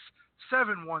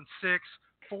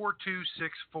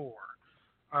 646-716-4264.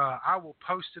 I will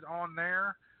post it on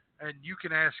there, and you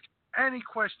can ask any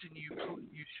question you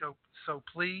so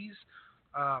please.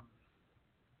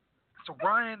 So,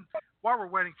 Ryan, while we're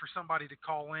waiting for somebody to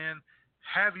call in,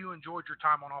 have you enjoyed your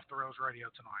time on Off the Rails Radio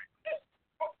tonight?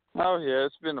 Oh, yeah,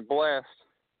 it's been a blast.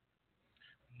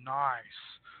 Nice.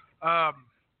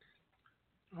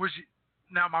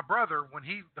 Now, my brother,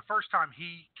 the first time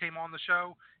he came on the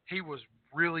show, he was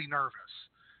really nervous.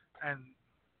 And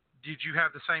did you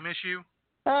have the same issue?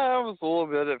 I was a little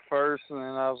bit at first, and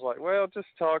then I was like, well,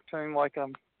 just talk to him like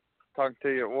I'm talking to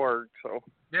you at work. So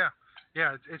Yeah,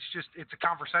 it's a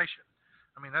conversation.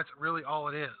 I mean, that's really all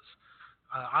it is.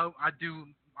 I do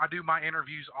my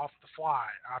interviews off the fly.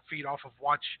 I feed off of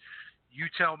what you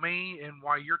tell me, and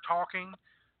while you're talking,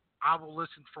 I will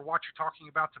listen for what you're talking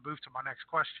about to move to my next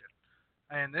question.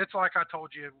 And it's like I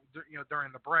told you,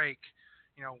 during the break,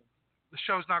 the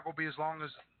show's not going to be as long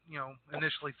as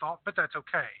initially thought, but that's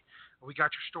okay. We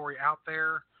got your story out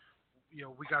there.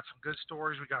 We got some good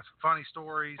stories. We got some funny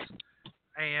stories,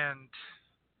 and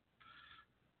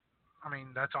I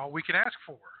mean, that's all we can ask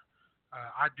for.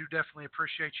 I do definitely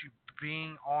appreciate you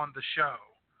being on the show.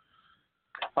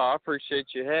 I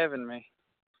appreciate you having me.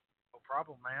 No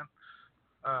problem, man.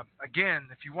 Again,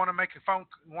 if you want to make a phone,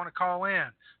 want to call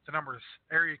in, the number is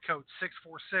area code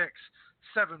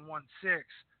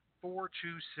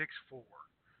 646-716-4264.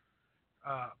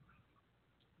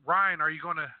 Ryan, are you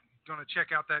gonna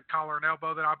check out that Collar and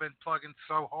Elbow that I've been plugging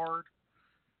so hard?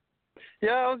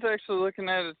 Yeah, I was actually looking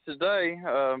at it today.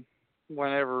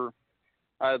 Whenever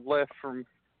I had left from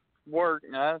work,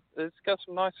 it's got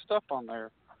some nice stuff on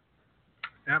there.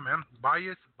 Yeah, man. Buy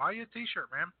you a T-shirt,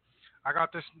 man. I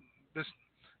got this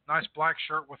nice black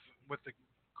shirt with the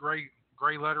gray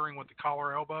lettering with the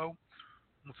collar elbow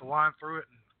with the line through it,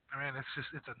 and I mean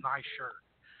it's a nice shirt.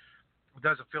 It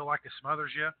doesn't feel like it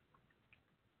smothers you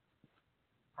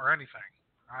or anything.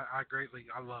 I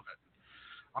love it.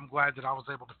 I'm glad that I was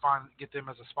able to get them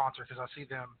as a sponsor, because I see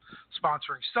them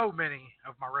sponsoring so many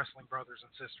of my wrestling brothers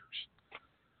and sisters.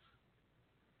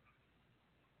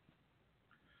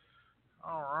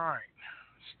 All right.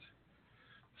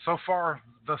 So far,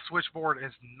 the switchboard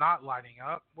is not lighting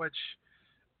up, which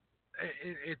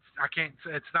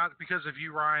it's not because of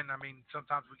you, Ryan. I mean,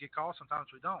 sometimes we get calls, sometimes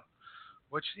we don't.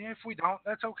 Which, if we don't,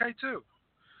 that's okay too.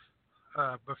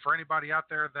 But for anybody out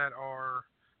there that are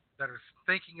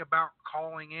thinking about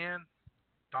calling in,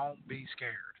 don't be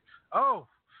scared. Oh,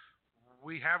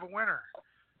 we have a winner.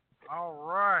 All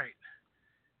right.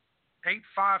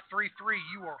 8533,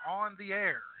 you are on the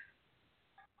air.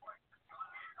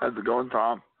 How's it going,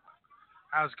 Tom?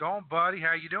 How's it going, buddy?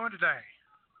 How you doing today?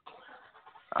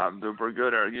 I'm doing pretty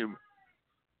good. How are you?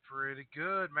 Pretty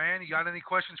good, man. You got any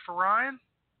questions for Ryan?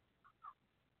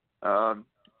 I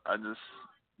just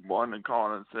wanted to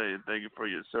call and say thank you for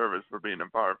your service for being a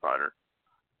firefighter.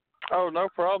 Oh, no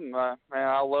problem, man.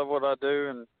 I love what I do,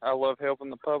 and I love helping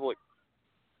the public.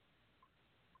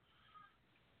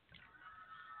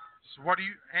 So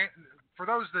for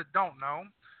those that don't know,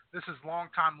 this is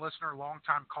longtime listener,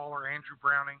 longtime caller, Andrew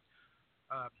Browning.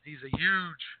 He's a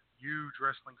huge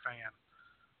wrestling fan.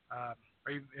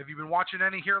 Have you been watching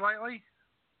any here lately?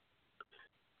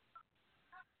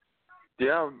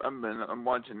 Yeah, I'm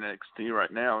watching NXT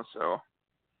right now, so.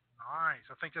 Nice.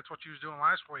 I think that's what you was doing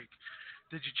last week.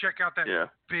 Did you check out that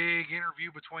big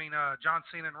interview between John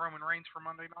Cena and Roman Reigns for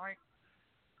Monday night?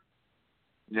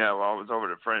 Yeah, well, I was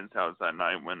over at a friend's house that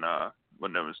night when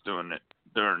they was doing it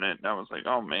during it, and I was like,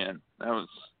 oh man, that was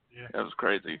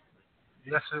crazy.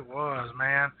 Yes, it was,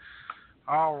 man.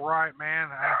 All right,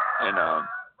 man. And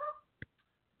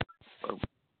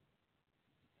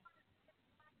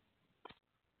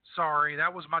sorry,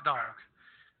 that was my dog.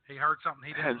 He heard something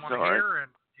he didn't want to hear,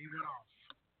 and he went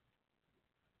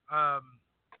off.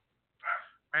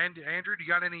 Andrew, do you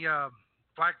got any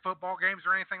flag football games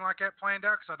or anything like that planned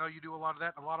out? Because I know you do a lot of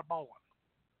that and a lot of bowling.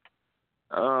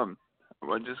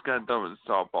 Well, I just got done with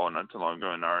softball not too long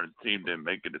ago, and our team didn't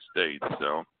make it to state,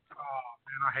 so. Oh,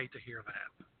 man, I hate to hear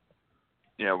that.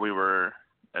 Yeah, we were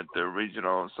at the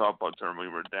regional softball tournament.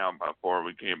 We were down by 4.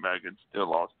 We came back and still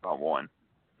lost by 1. Oh,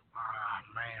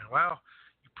 man. Well,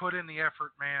 you put in the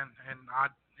effort, man, and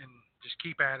just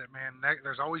keep at it, man.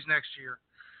 There's always next year.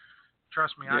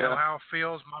 Trust me, I know how it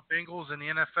feels. My Bengals in the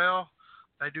NFL,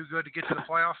 they do good to get to the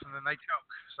playoffs, and then they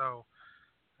choke. So,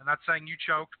 I'm not saying you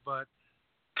choked, but,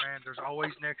 man, there's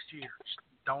always next year. Just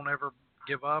don't ever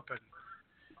give up and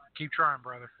keep trying,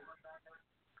 brother.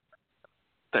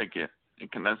 Thank you. And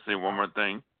can I say one more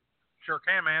thing? Sure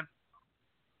can, man.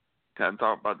 Can I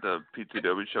talk about the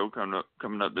PTW show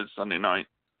coming up this Sunday night?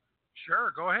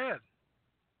 Sure, go ahead.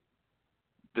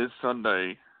 This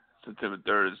Sunday, September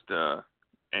 3rd, is the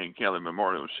Ann Kelly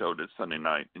Memorial Show this Sunday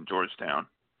night in Georgetown.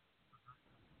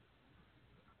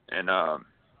 And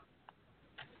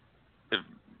if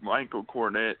Michael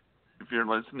Cornett, if you're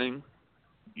listening,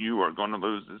 you are going to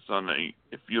lose this Sunday.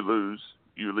 If you lose,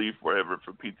 you leave forever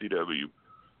for PTW.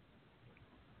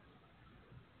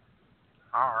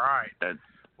 All right.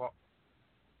 Well,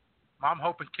 I'm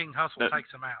hoping King Hustle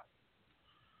takes him out.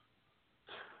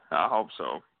 I hope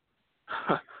so.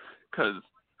 Because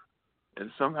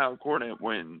if somehow Cornette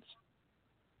wins,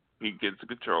 he gets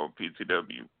control of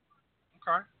PTW.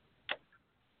 Okay.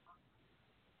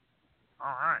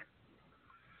 All right.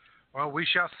 Well, we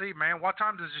shall see, man. What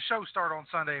time does the show start on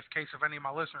Sunday, in case if any of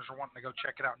my listeners are wanting to go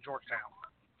check it out in Georgetown?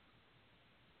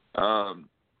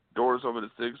 Doors open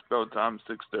at 6, bell time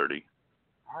 6:30.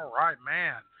 All right,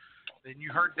 man. Then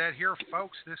you heard that here,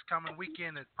 folks. This coming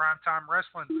weekend at Primetime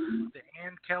Wrestling, the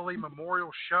Ann Kelly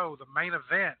Memorial Show. The main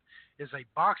event is a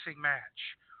boxing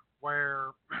match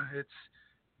where it's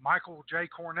Michael J.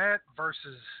 Cornett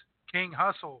versus King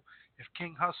Hustle. If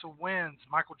King Hustle wins,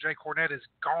 Michael J. Cornett is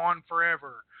gone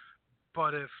forever.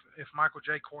 But if Michael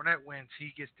J. Cornett wins,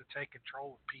 he gets to take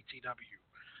control of PTW.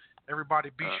 Everybody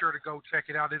be sure to go check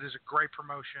it out. It is a great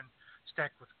promotion,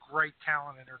 stacked with great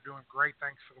talent, and they're doing great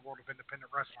things for the world of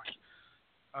independent wrestling.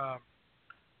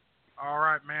 All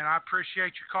right, man. I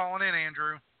appreciate you calling in,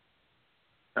 Andrew.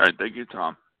 All right. Thank you,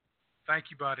 Tom. Thank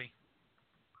you, buddy.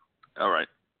 All right.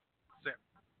 That's it.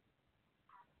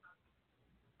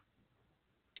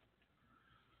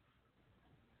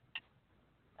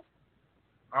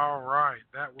 All right.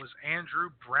 That was Andrew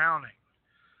Browning.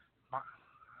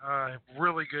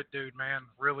 Really good dude, man.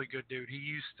 Really good dude. I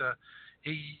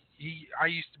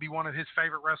used to be one of his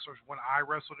favorite wrestlers when I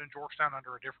wrestled in Georgetown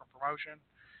under a different promotion,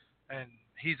 and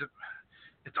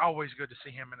it's always good to see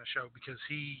him in a show because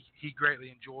he greatly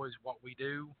enjoys what we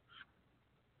do,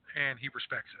 and he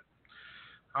respects it.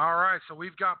 All right, so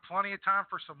we've got plenty of time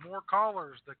for some more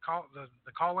callers. The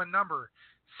call-in number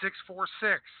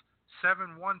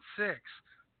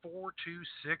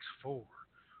 646-716-4264.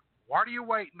 What are you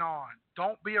waiting on?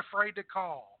 Don't be afraid to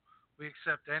call. We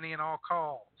accept any and all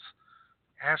calls.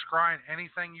 Ask Ryan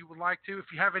anything you would like to. If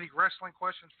you have any wrestling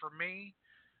questions for me,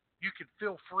 you can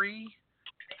feel free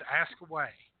to ask away.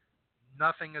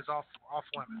 Nothing is off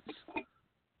limits.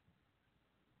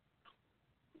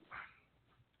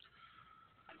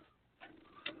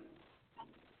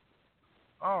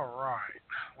 All right.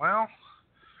 Well,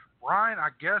 Ryan,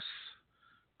 I guess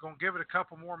gonna give it a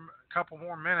couple more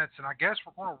minutes, and I guess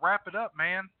we're gonna wrap it up,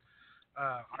 man.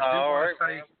 I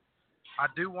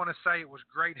do want to say it was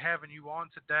great having you on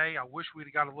today. I wish we'd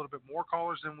have got a little bit more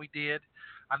callers than we did.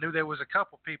 I knew there was a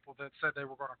couple people that said they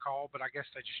were going to call, but I guess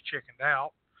they just chickened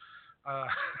out.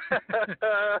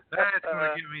 That's going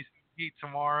to give me some heat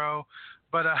tomorrow,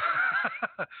 but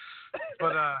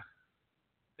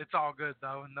it's all good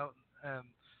though. And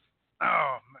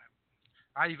oh man,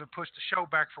 I even pushed the show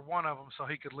back for one of them so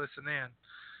he could listen in.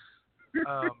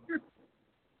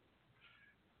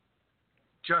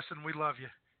 Justin, we love you.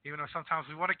 Even though sometimes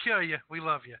we want to kill you, we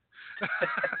love you.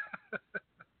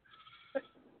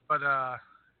 But,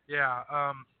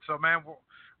 so, man,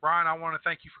 Ryan, I want to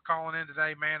thank you for calling in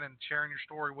today, man, and sharing your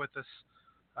story with us.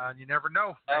 You never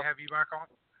know. They have you back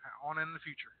on in the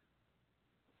future.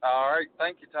 All right.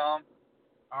 Thank you, Tom.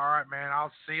 All right, man.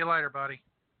 I'll see you later, buddy.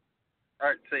 All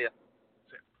right. See ya.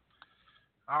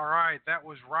 All right, that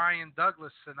was Ryan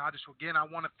Douglas, and I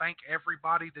want to thank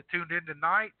everybody that tuned in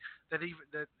tonight, that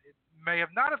may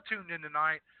have not have tuned in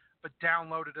tonight, but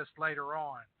downloaded us later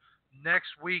on. Next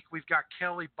week, we've got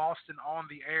Kelly Boston on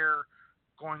the air,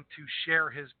 going to share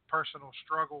his personal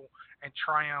struggle and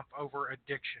triumph over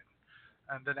addiction.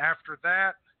 And then after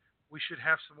that, we should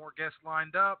have some more guests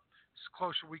lined up. The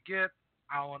closer we get,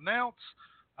 I'll announce.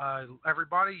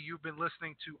 Everybody, you've been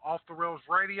listening to Off the Rails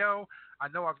Radio. I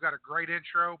know I've got a great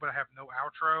intro, but I have no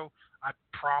outro. I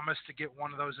promise to get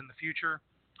one of those in the future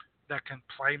that can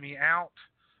play me out.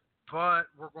 But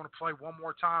we're going to play one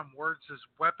more time, Words as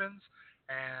Weapons.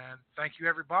 And thank you,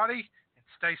 everybody, and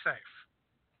stay safe.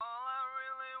 All I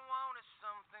really want is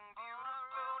something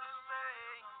beautiful to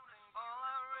say. All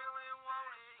I really want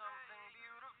is something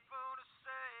beautiful to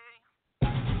say.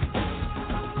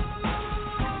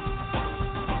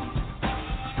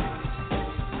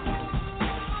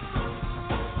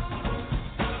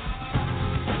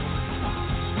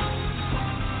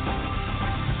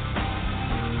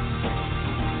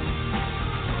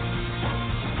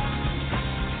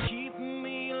 Keep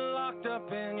me locked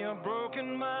up in your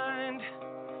broken mind.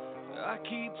 I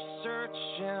keep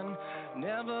searching,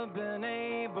 never been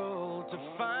able to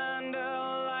find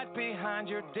a light behind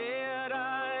your dead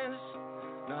eyes.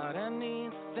 Not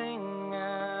anything